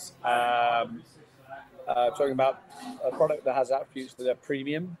is talking about a product that has attributes that are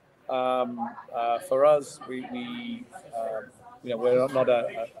premium. For us, we you know, we're not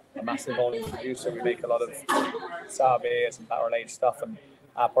a massive volume producer. We make a lot of sour beers and barrel-aged stuff, and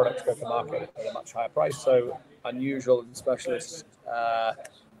our products go to market at a much higher price. So unusual and specialist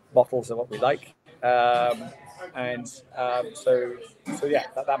bottles are what we like. So yeah,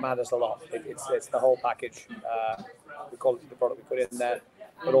 that matters a lot. It's the whole package. We call it the product we put in there,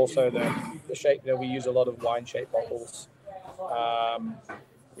 but also the shape. You know, we use a lot of wine-shaped bottles.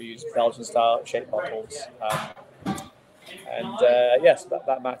 We use Belgian-style shaped bottles, and yes,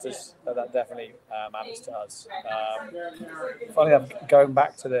 that matters. That definitely matters to us. Funny, I'm going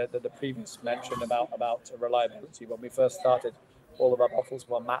back to the previous mention about reliability. When we first started, all of our bottles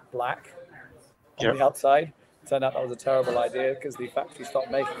were matte black on the outside. Turned out that was a terrible idea because the factory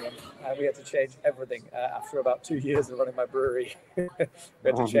stopped making them, and we had to change everything after about 2 years of running my brewery. We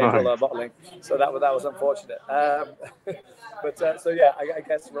had to change all our bottling, so that was unfortunate. So yeah, I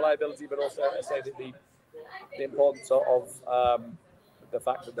guess reliability, but also I say that the importance of the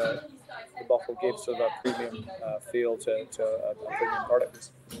fact that the bottle gives sort of a premium feel to a premium product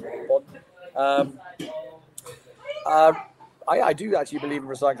is really important. I do actually believe in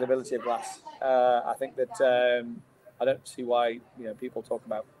recyclability of glass. I think that I don't see why people talk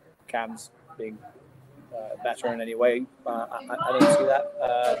about cans being better in any way. I don't see that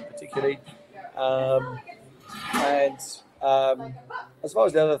particularly. As far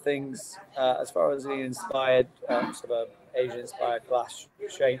as the other things, as far as the inspired sort of Asian-inspired glass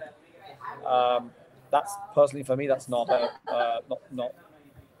shape, that's personally for me that's not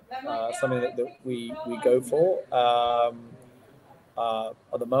something that we go for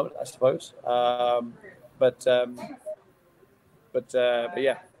at the moment, I suppose. But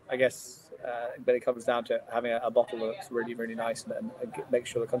yeah, I guess. But it comes down to having a bottle that's really, really nice and make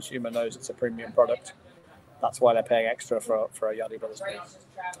sure the consumer knows it's a premium product. That's why they're paying extra for a Yardley Brothers piece.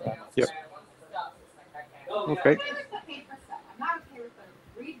 Yep. Okay.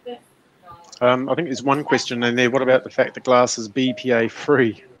 I think there's one question in there. What about the fact that glass is BPA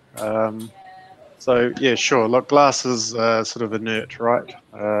free? So yeah, sure. Look, glass is sort of inert, right?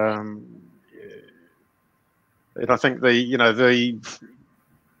 And I think we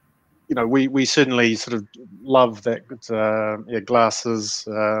certainly sort of love that glass is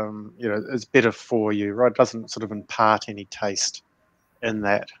is better for you, right? It doesn't sort of impart any taste in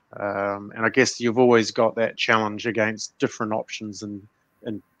that, and I guess you've always got that challenge against different options in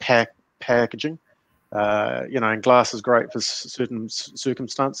packaging. And glass is great for certain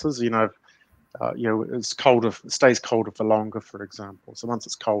circumstances. It's colder, it stays colder for longer, for example. So once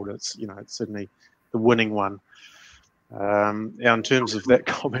it's cold, it's certainly the winning one. In terms of that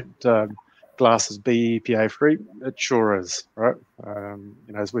comment, glass is BPA free. It sure is, right?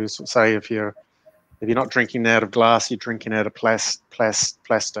 As we say, if you're not drinking out of glass, you're drinking out of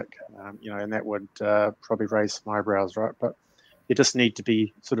plastic. And that would probably raise some eyebrows, right? But you just need to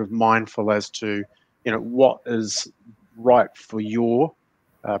be sort of mindful as to what is right for your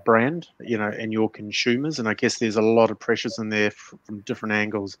brand, and your consumers. And I guess there's a lot of pressures in there from different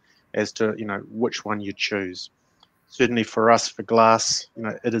angles as to which one you choose. Certainly for us, for glass,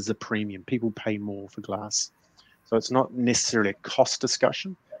 it is a premium. People pay more for glass. So it's not necessarily a cost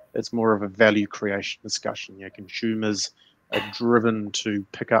discussion. It's more of a value creation discussion. Consumers are driven to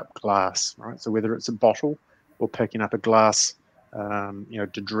pick up glass, right? So whether it's a bottle or picking up a glass,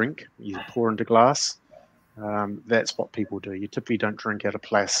 to drink, you pour into glass, that's what people do. You typically don't drink out of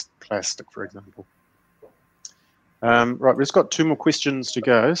plastic, for example. Right, we've just got 2 more questions to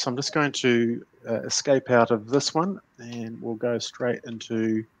go, so I'm just going to escape out of this one, and we'll go straight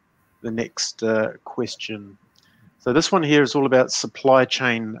into the next question. So this one here is all about supply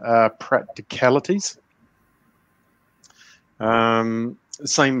chain practicalities.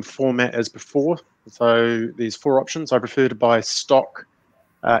 Same format as before. So there's 4 options. I prefer to buy stock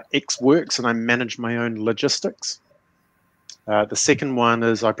X works, and I manage my own logistics. The second one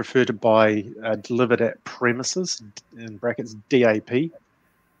is I prefer to buy delivered at premises, in brackets DAP.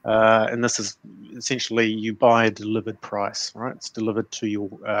 And this is essentially you buy a delivered price, right? It's delivered to your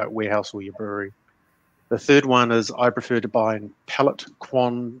warehouse or your brewery. The third one is I prefer to buy in pallet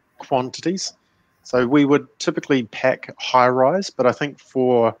quantities. So we would typically pack high rise, but I think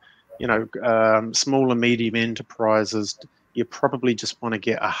for small and medium enterprises, you probably just want to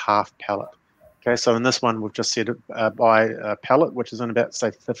get a half pallet. Okay, so in this one, we've just said buy a pallet, which is in about, say,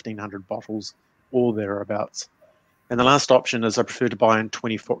 1,500 bottles or thereabouts. And the last option is I prefer to buy in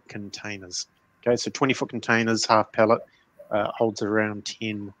 20-foot containers. Okay, so 20-foot containers, half pallet, holds around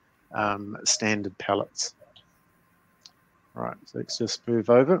 10 standard pallets. All right, so let's just move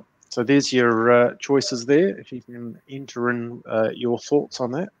over. So there's your choices there. If you can enter in your thoughts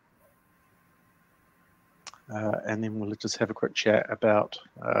on that. And then we'll just have a quick chat about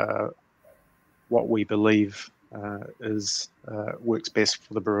what we believe works best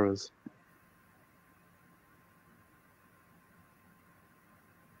for the brewers.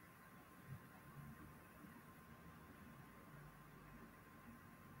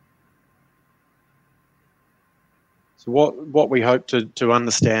 So what we hope to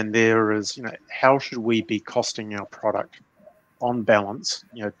understand there is, how should we be costing our product on balance,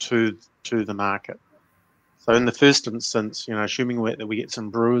 to the market. So in the first instance, assuming that we get some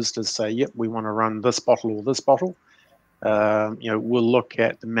brewers to say, yep, we want to run this bottle or this bottle, we'll look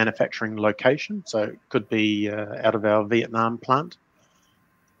at the manufacturing location. So it could be out of our Vietnam plant.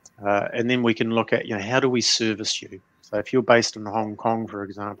 And then we can look at, how do we service you? So if you're based in Hong Kong, for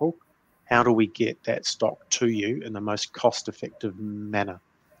example, how do we get that stock to you in the most cost-effective manner?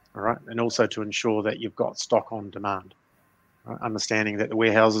 All right, and also to ensure that you've got stock on demand. Understanding that the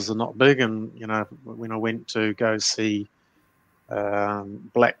warehouses are not big, and when I went to go see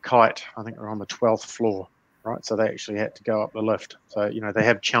Black Kite, I think they're on the 12th floor, right? So they actually had to go up the lift. So they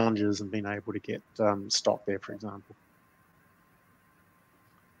have challenges in being able to get stock there, for example.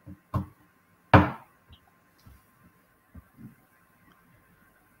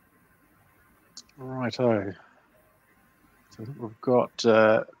 Righto. So I think we've got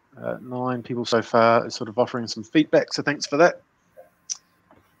 9 people so far sort of offering some feedback, so thanks for that.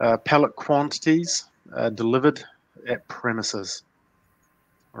 Pallet quantities delivered at premises.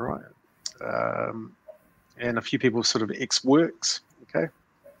 All right. And a few people sort of X works, okay.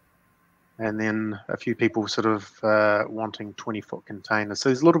 and then a few people sort of wanting 20-foot containers. So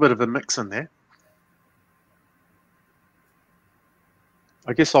there's a little bit of a mix in there.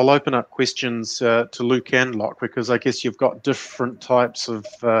 I guess I'll open up questions to Luke and Locke, because I guess you've got different types of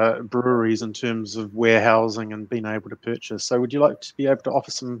breweries in terms of warehousing and being able to purchase. So would you like to be able to offer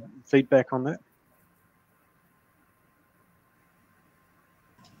some feedback on that?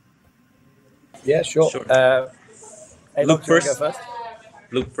 Yeah, sure. Hey, Luke first. Go first.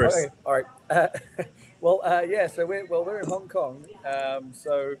 Luke first. Okay, all right. Yeah. So we're in Hong Kong.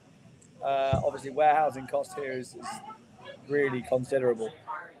 Obviously, warehousing cost here is really considerable.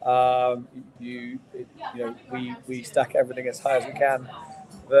 We stack everything as high as we can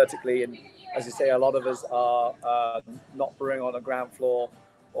vertically, and as you say, a lot of us are not brewing on a ground floor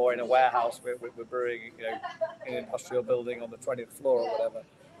or in a warehouse. We're brewing, in an industrial building on the 20th floor or whatever.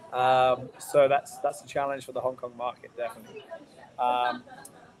 So that's a challenge for the Hong Kong market, definitely.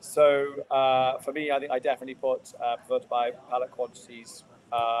 For me, I think I definitely prefer to buy pallet quantities.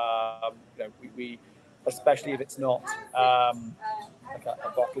 We especially if it's not like a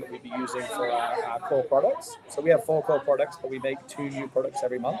bottle that we'd be using for our core products. So we have 4 core products, but we make 2 new products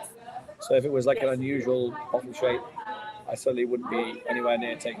every month. So if it was like an unusual bottle shape, I certainly wouldn't be anywhere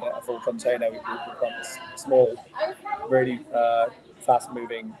near taking a full container. We want small, really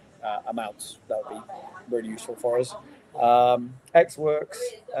fast-moving amounts. That would be really useful for us. Xworks,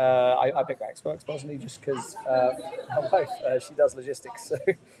 I pick Xworks personally just because my wife, she does logistics, so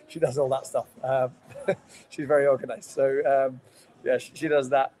she does all that stuff. She's very organized, so she does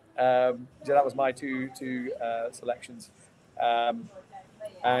that. So that was my two selections. For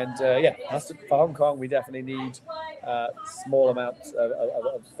Hong Kong, we definitely need small amounts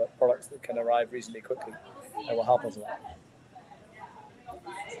of products that can arrive reasonably quickly. That will help us a lot.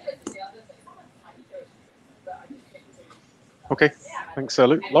 Okay, thanks,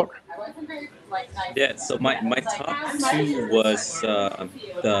 Luke. Locke? Yeah, so my top 2 was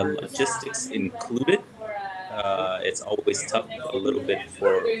the logistics included. It's always tough a little bit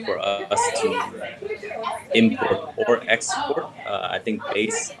for us to import or export. I think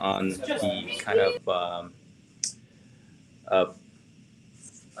based on the kind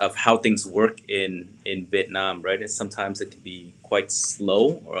of how things work in Vietnam, right? And sometimes it can be quite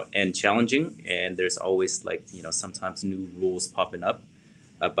slow and challenging, and there's always sometimes new rules popping up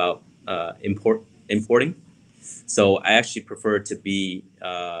about importing. So I actually prefer to be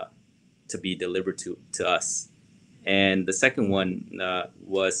delivered to us. And the second one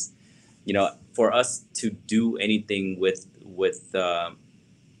was, for us to do anything with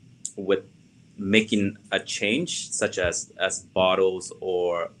making a change, such as bottles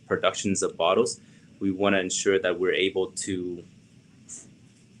or productions of bottles, we want to ensure that we're able to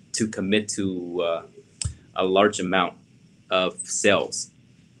commit to a large amount of sales.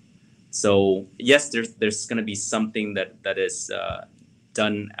 So yes, there's going to be something that is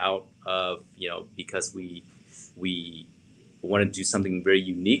done out of because we want to do something very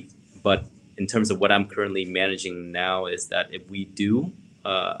unique. But in terms of what I'm currently managing now is that if we do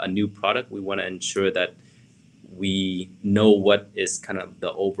a new product, we want to ensure that we know what is kind of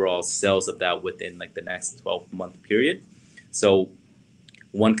the overall sales of that within the next 12-month period. So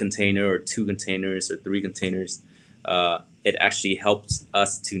 1 container or 2 containers or 3 containers, it actually helps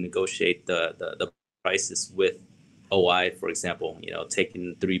us to negotiate the prices with OI, for example.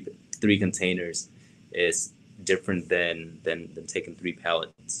 Taking three containers is different than taking 3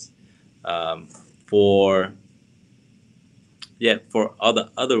 pallets. For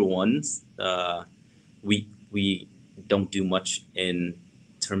other ones, we don't do much in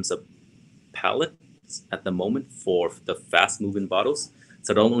terms of pallets at the moment for the fast moving bottles.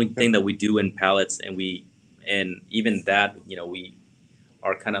 So the only thing that we do in pallets, and even that, we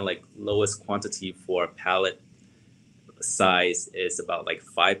are kind of lowest quantity for pallet size is about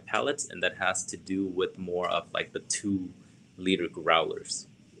 5 pallets, and that has to do with more of the 2-liter growlers.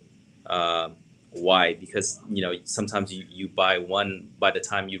 Why? Because sometimes you buy one, by the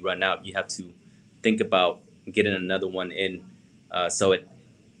time you run out, you have to think about getting another one in. So it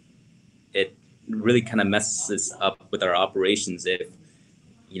really kind of messes up with our operations if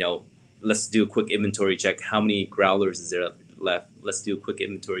let's do a quick inventory check. How many growlers is there left? Let's do a quick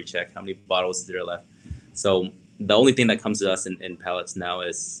inventory check. How many bottles is there left? So the only thing that comes to us in pallets now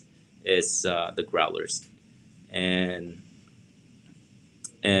is the growlers, and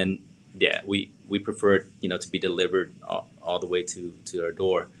yeah, we prefer to be delivered all the way to our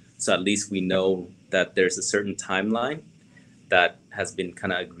door. So at least we know that there's a certain timeline that has been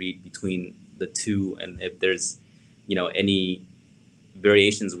kind of agreed between the two, and if there's any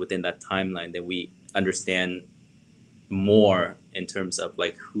variations within that timeline, then we understand more in terms of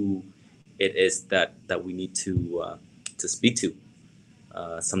who it is that we need to speak to.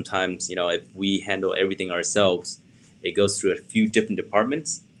 Sometimes, you know, if we handle everything ourselves, it goes through a few different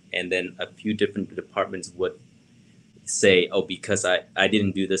departments, and then a few different departments would say, oh, because I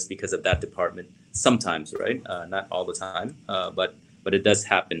didn't do this because of that department. Sometimes, right? Not all the time, but it does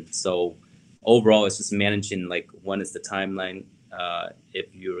happen. So overall, it's just managing, like, one is the timeline,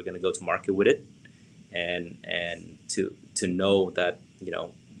 if you're going to go to market with it, and to know that, you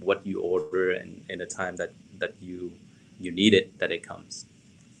know, what you order and in the time that you need it, that it comes.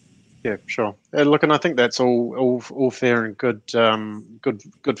 Yeah, sure. Look, and I think that's all fair and good,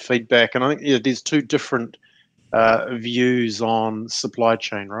 good feedback. And I think there's two different views on supply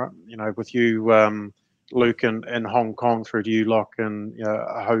chain, right? You know, with you, Luke, in Hong Kong, through to you, Locke, and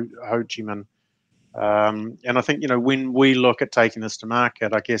Ho Chi Minh. And I think, you know, when we look at taking this to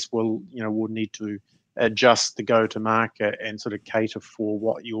market, I guess we'll need to adjust the go to market and sort of cater for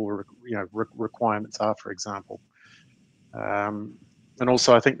what your requirements are, for example. And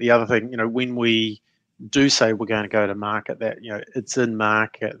also, I think the other thing, you know, when we do say we're going to go to market, that, you know, it's in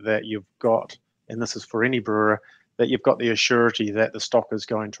market, that you've got, and this is for any brewer, that you've got the assurity that the stock is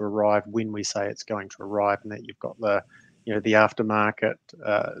going to arrive when we say it's going to arrive, and that you've got the, you know, the aftermarket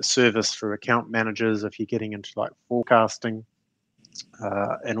service through account managers if you're getting into like forecasting,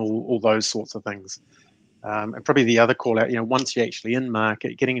 and all those sorts of things. And probably the other call out, you know, once you're actually in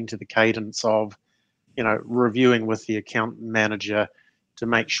market, getting into the cadence of, you know, reviewing with the account manager to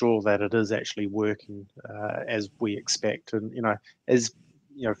make sure that it is actually working as we expect. And, you know, as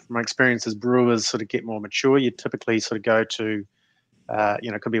you know, from my experience, as brewers sort of get more mature, you typically sort of go to, you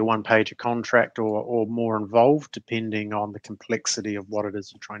know, it could be a one-page contract or more involved, depending on the complexity of what it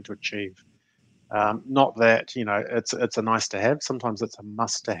is you're trying to achieve. Not that, you know, it's a nice to have. Sometimes it's a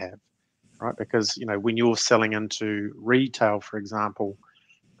must to have, right? Because, you know, when you're selling into retail, for example,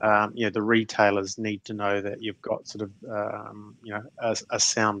 you know, the retailers need to know that you've got sort of, you know, a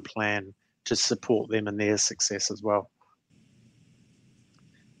sound plan to support them in their success as well.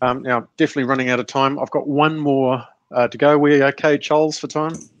 Now, definitely running out of time. I've got one more to go. We okay, Charles, for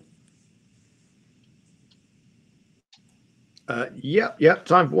time? Yeah.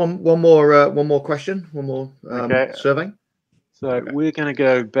 Time for one more question, one more survey. So we're going to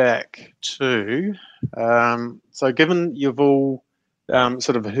go back to. So given you've all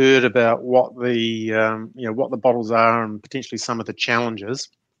sort of heard about what the you know, what the bottles are and potentially some of the challenges,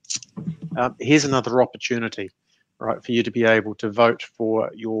 here's another opportunity, right, for you to be able to vote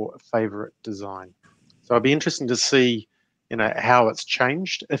for your favorite design. So it'd be interesting to see, you know, how it's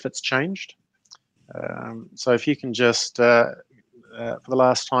changed, if it's changed. So if you can just, for the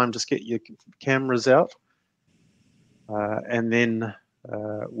last time, just get your cameras out, and then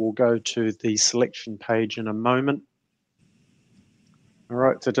we'll go to the selection page in a moment. All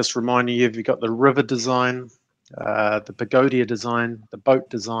right, so just reminding you, you've got the river design, the pagodia design, the boat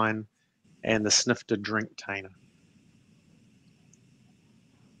design, and the snifter drink tainer.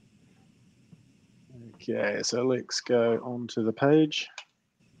 Okay, so let's go onto the page.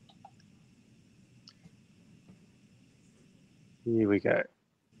 Here we go.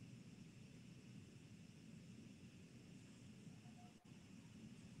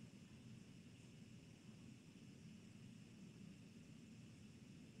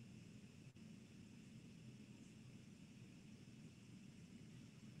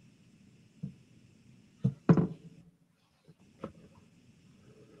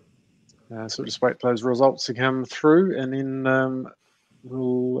 So we'll just wait for those results to come through, and then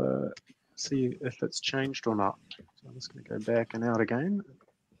we'll see if it's changed or not. So I'm just going to go back and out again.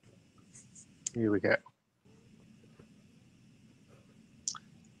 Here we go.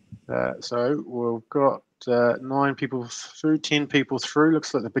 So we've got 9 people through, 10 people through.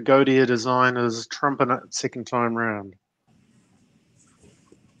 Looks like the pagodia design is trumping it second time round.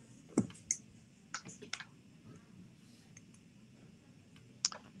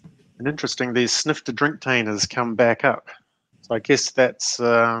 And interesting, these snifter drink tainers come back up. So I guess that's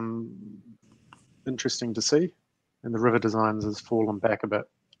interesting to see. And the river designs has fallen back a bit.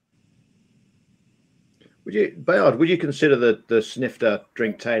 Bayard, would you consider the snifter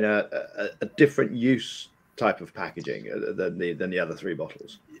drink tainer a different use type of packaging than the other 3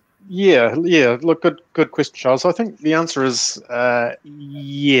 bottles? Yeah. Look, good question, Charles. I think the answer is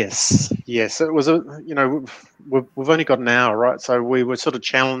yes. It was you know, we've only got an hour, right? So we were sort of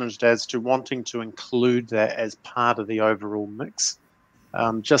challenged as to wanting to include that as part of the overall mix,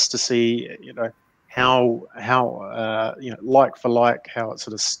 just to see, you know, how you know, like for like, how it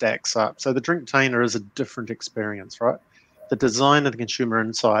sort of stacks up. So the drink tainer is a different experience, right? The design of the consumer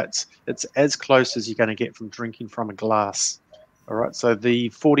insights, it's as close as you're going to get from drinking from a glass. All right, so the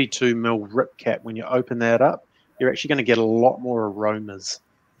 42 ml rip cap, when you open that up, you're actually going to get a lot more aromas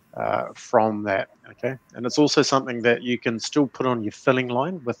from that. Okay, and it's also something that you can still put on your filling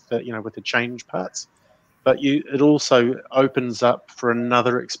line with the, with the change parts, but it also opens up for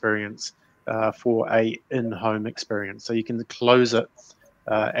another experience, for a in-home experience. So you can close it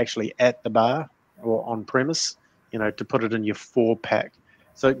actually at the bar or on premise, to put it in your 4-pack.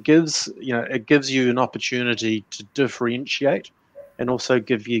 So it gives you an opportunity to differentiate, and also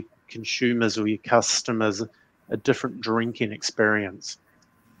give your consumers or your customers a different drinking experience.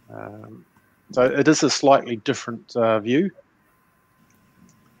 So it is a slightly different view.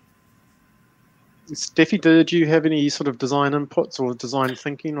 Steffi, did you have any sort of design inputs or design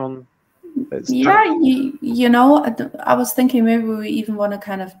thinking on that? Yeah, I was thinking maybe we even want to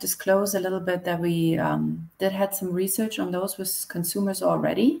kind of disclose a little bit that we did had some research on those with consumers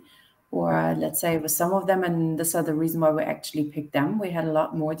already, or let's say with some of them, and this is the reason why we actually picked them. We had a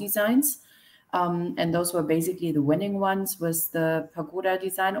lot more designs, and those were basically the winning ones, with the pagoda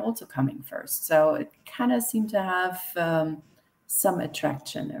design also coming first. So it kind of seemed to have some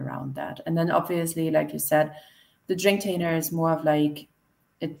attraction around that. And then obviously, like you said, the Drinktainer is more of like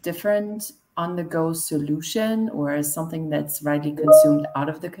a different on-the-go solution, or something that's rightly consumed out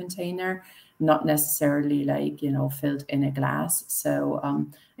of the container, not necessarily like, filled in a glass. So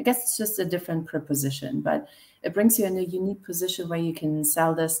I guess it's just a different proposition, but it brings you in a unique position where you can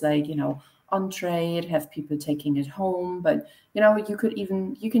sell this like, on trade, have people taking it home, but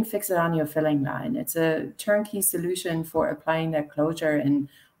you can fix it on your filling line. It's a turnkey solution for applying that closure, and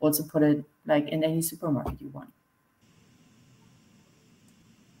also put it like in any supermarket you want.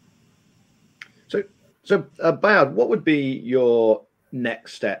 So Bayard, what would be your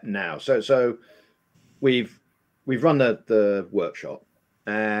next step now? So we've run the workshop,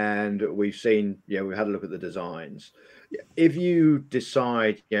 and we've seen, we've had a look at the designs. If you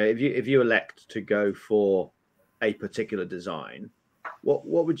decide, if you elect to go for a particular design, what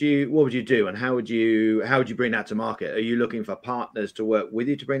would you do, and how would you bring that to market? Are you looking for partners to work with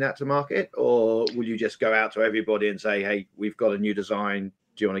you to bring that to market, or will you just go out to everybody and say, hey, we've got a new design,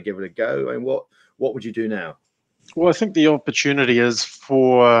 do you want to give it a go? And what would you do now? Well, I think the opportunity is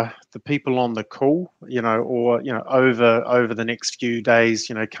for the people on the call, or over the next few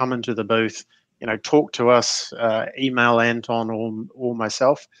days, come into the booth, talk to us, email Anton or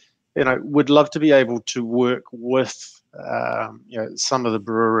myself. Would love to be able to work with some of the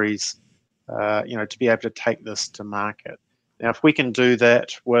breweries, to be able to take this to market. Now, if we can do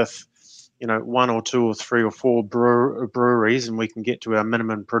that with 1 or 2 or 3 or 4 breweries, and we can get to our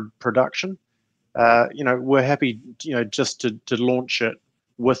minimum production, we're happy, just to launch it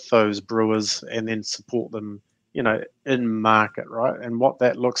with those brewers, and then support them, in market, right? And what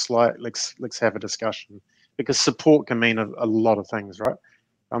that looks like, let's have a discussion, because support can mean a lot of things, right?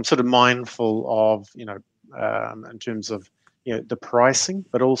 I'm sort of mindful of, in terms of, the pricing,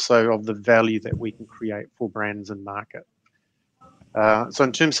 but also of the value that we can create for brands and market. So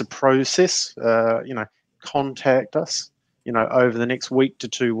in terms of process, contact us. Over the next week to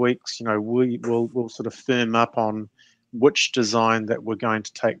 2 weeks, we'll sort of firm up on which design that we're going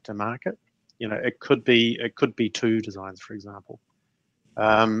to take to market. It could be 2 designs, for example.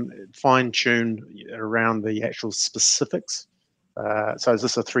 Fine tune around the actual specifics. So is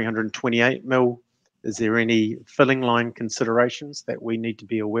this a 328 ml? Is there any filling line considerations that we need to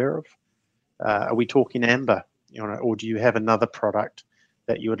be aware of? Are we talking amber? Or do you have another product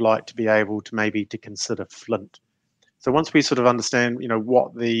that you would like to be able to maybe to consider Flint? So once we sort of understand,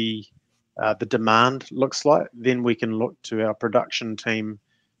 what the demand looks like, then we can look to our production team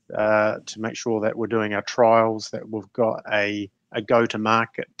to make sure that we're doing our trials, that we've got a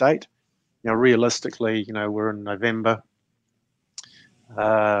go-to-market date. Realistically, we're in November.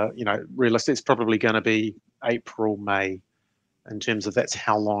 Realistically, it's probably going to be April, May, in terms of that's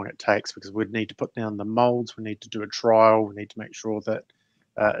how long it takes, because we'd need to put down the molds, we need to do a trial, we need to make sure that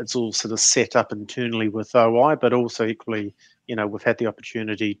it's all sort of set up internally with OI, but also equally, we've had the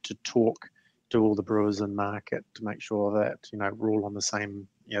opportunity to talk to all the brewers in market to make sure that, we're all on the same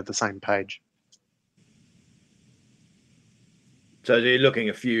page. So you're looking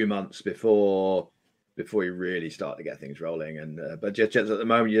a few months before you really start to get things rolling, and but just at the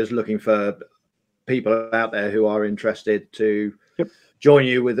moment, you're just looking for people out there who are interested to join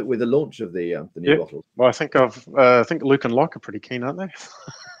you with the launch of the new bottles. Well, I think Luke and Locke are pretty keen, aren't they?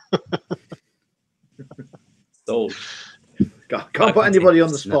 Sold. Can't put anybody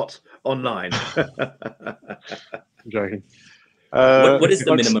on the spot online. I'm joking. What is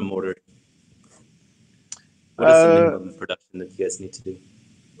the minimum order? What is the minimum production that you guys need to do?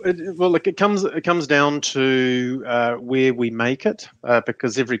 Well, look, it comes down to where we make it,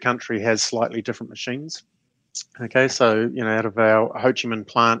 because every country has slightly different machines. Okay, so out of our Ho Chi Minh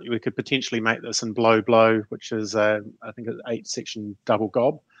plant, we could potentially make this in blow, which is I think an 8-section double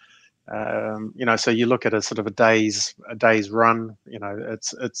gob. So you look at a sort of a day's run.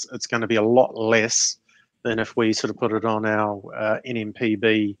 It's going to be a lot less than if we sort of put it on our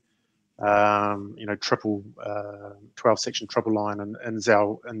NMPB. Triple 12-section triple line in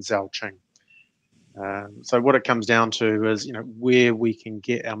Zhaoqing. So what it comes down to is, where we can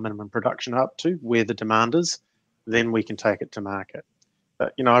get our minimum production up to, where the demand is, then we can take it to market.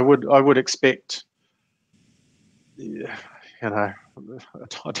 But I would expect, I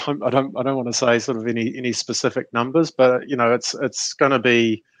don't want to say sort of any specific numbers, but it's going to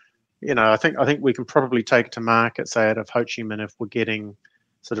be, I think we can probably take it to market, say out of Ho Chi Minh, if we're getting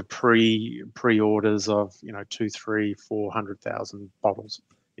sort of pre-orders of 200,000, 300,000, 400,000 bottles.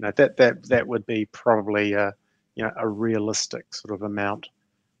 That would be probably a realistic sort of amount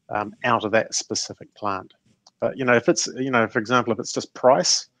out of that specific plant. But if it's for example, if it's just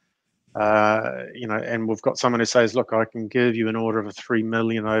price, and we've got someone who says, look, I can give you an order of 3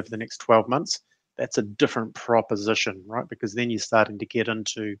 million over the next 12 months. That's a different proposition, right? Because then you're starting to get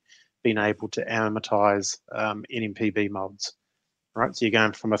into being able to amortize NMPB molds. Right, so you're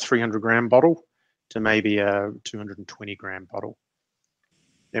going from a 300-gram bottle to maybe a 220-gram bottle,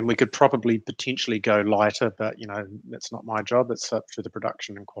 and we could probably potentially go lighter, but that's not my job. It's up to the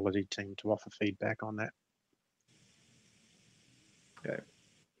production and quality team to offer feedback on that.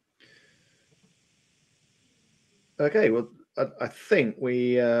 Okay. Well, I think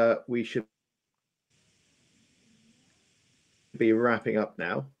we should be wrapping up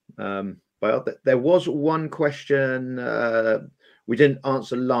now. But there was one question we didn't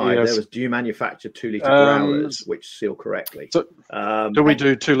answer live. Yes. There was, do you manufacture 2-litre growlers which seal correctly? So, do we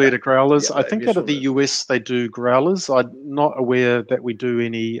do 2-litre growlers? Yeah, I think out of the US they do growlers. I'm not aware that we do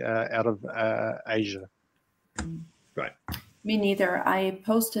any out of Asia. Right. Me neither. I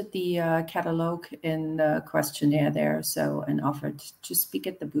posted the catalog in the questionnaire there, and offered to speak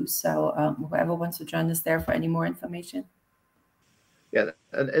at the booth. So whoever wants to join us there for any more information. Yeah,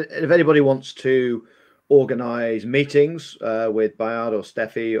 and if anybody wants to organize meetings with Bayard or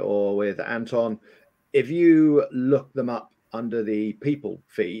Steffi or with Anton, if you look them up under the people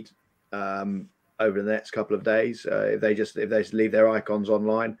feed over the next couple of days, if they just leave their icons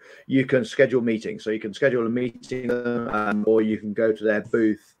online, you can schedule meetings. So you can schedule a meeting, or you can go to their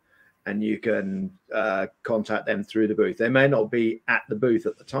booth and you can contact them through the booth. They may not be at the booth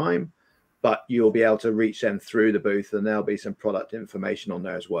at the time, but you'll be able to reach them through the booth, and there'll be some product information on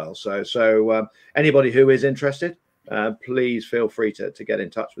there as well. So anybody who is interested, please feel free to get in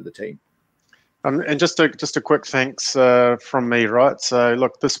touch with the team. And just a quick thanks from me, right? So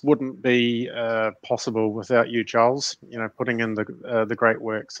look, this wouldn't be possible without you, Charles. Putting in the great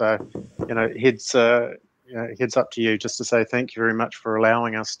work. So heads up to you, just to say thank you very much for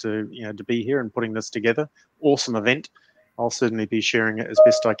allowing us to to be here and putting this together. Awesome event. I'll certainly be sharing it as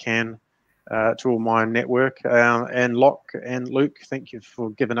best I can to all my network. And Locke and Luke, thank you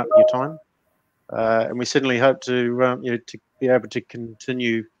for giving up your time. And we certainly hope to to be able to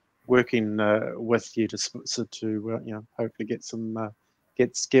continue working with you to hopefully get some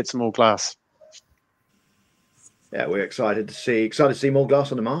more glass. Yeah, we're excited to see more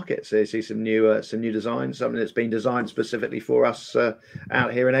glass on the market. So see some new designs, something that's been designed specifically for us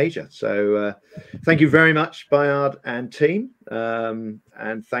out here in Asia. So thank you very much, Bayard and team, and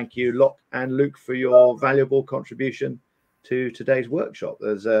thank you, Locke and Luke, for your valuable contribution to today's workshop.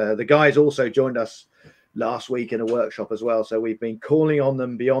 There's the guys also joined us last week in a workshop as well. So we've been calling on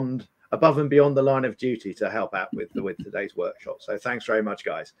them above and beyond the line of duty to help out with today's workshop. So thanks very much,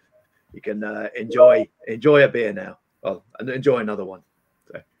 guys. You can enjoy a beer now, and enjoy another one.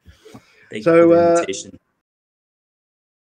 Thank you for the invitation.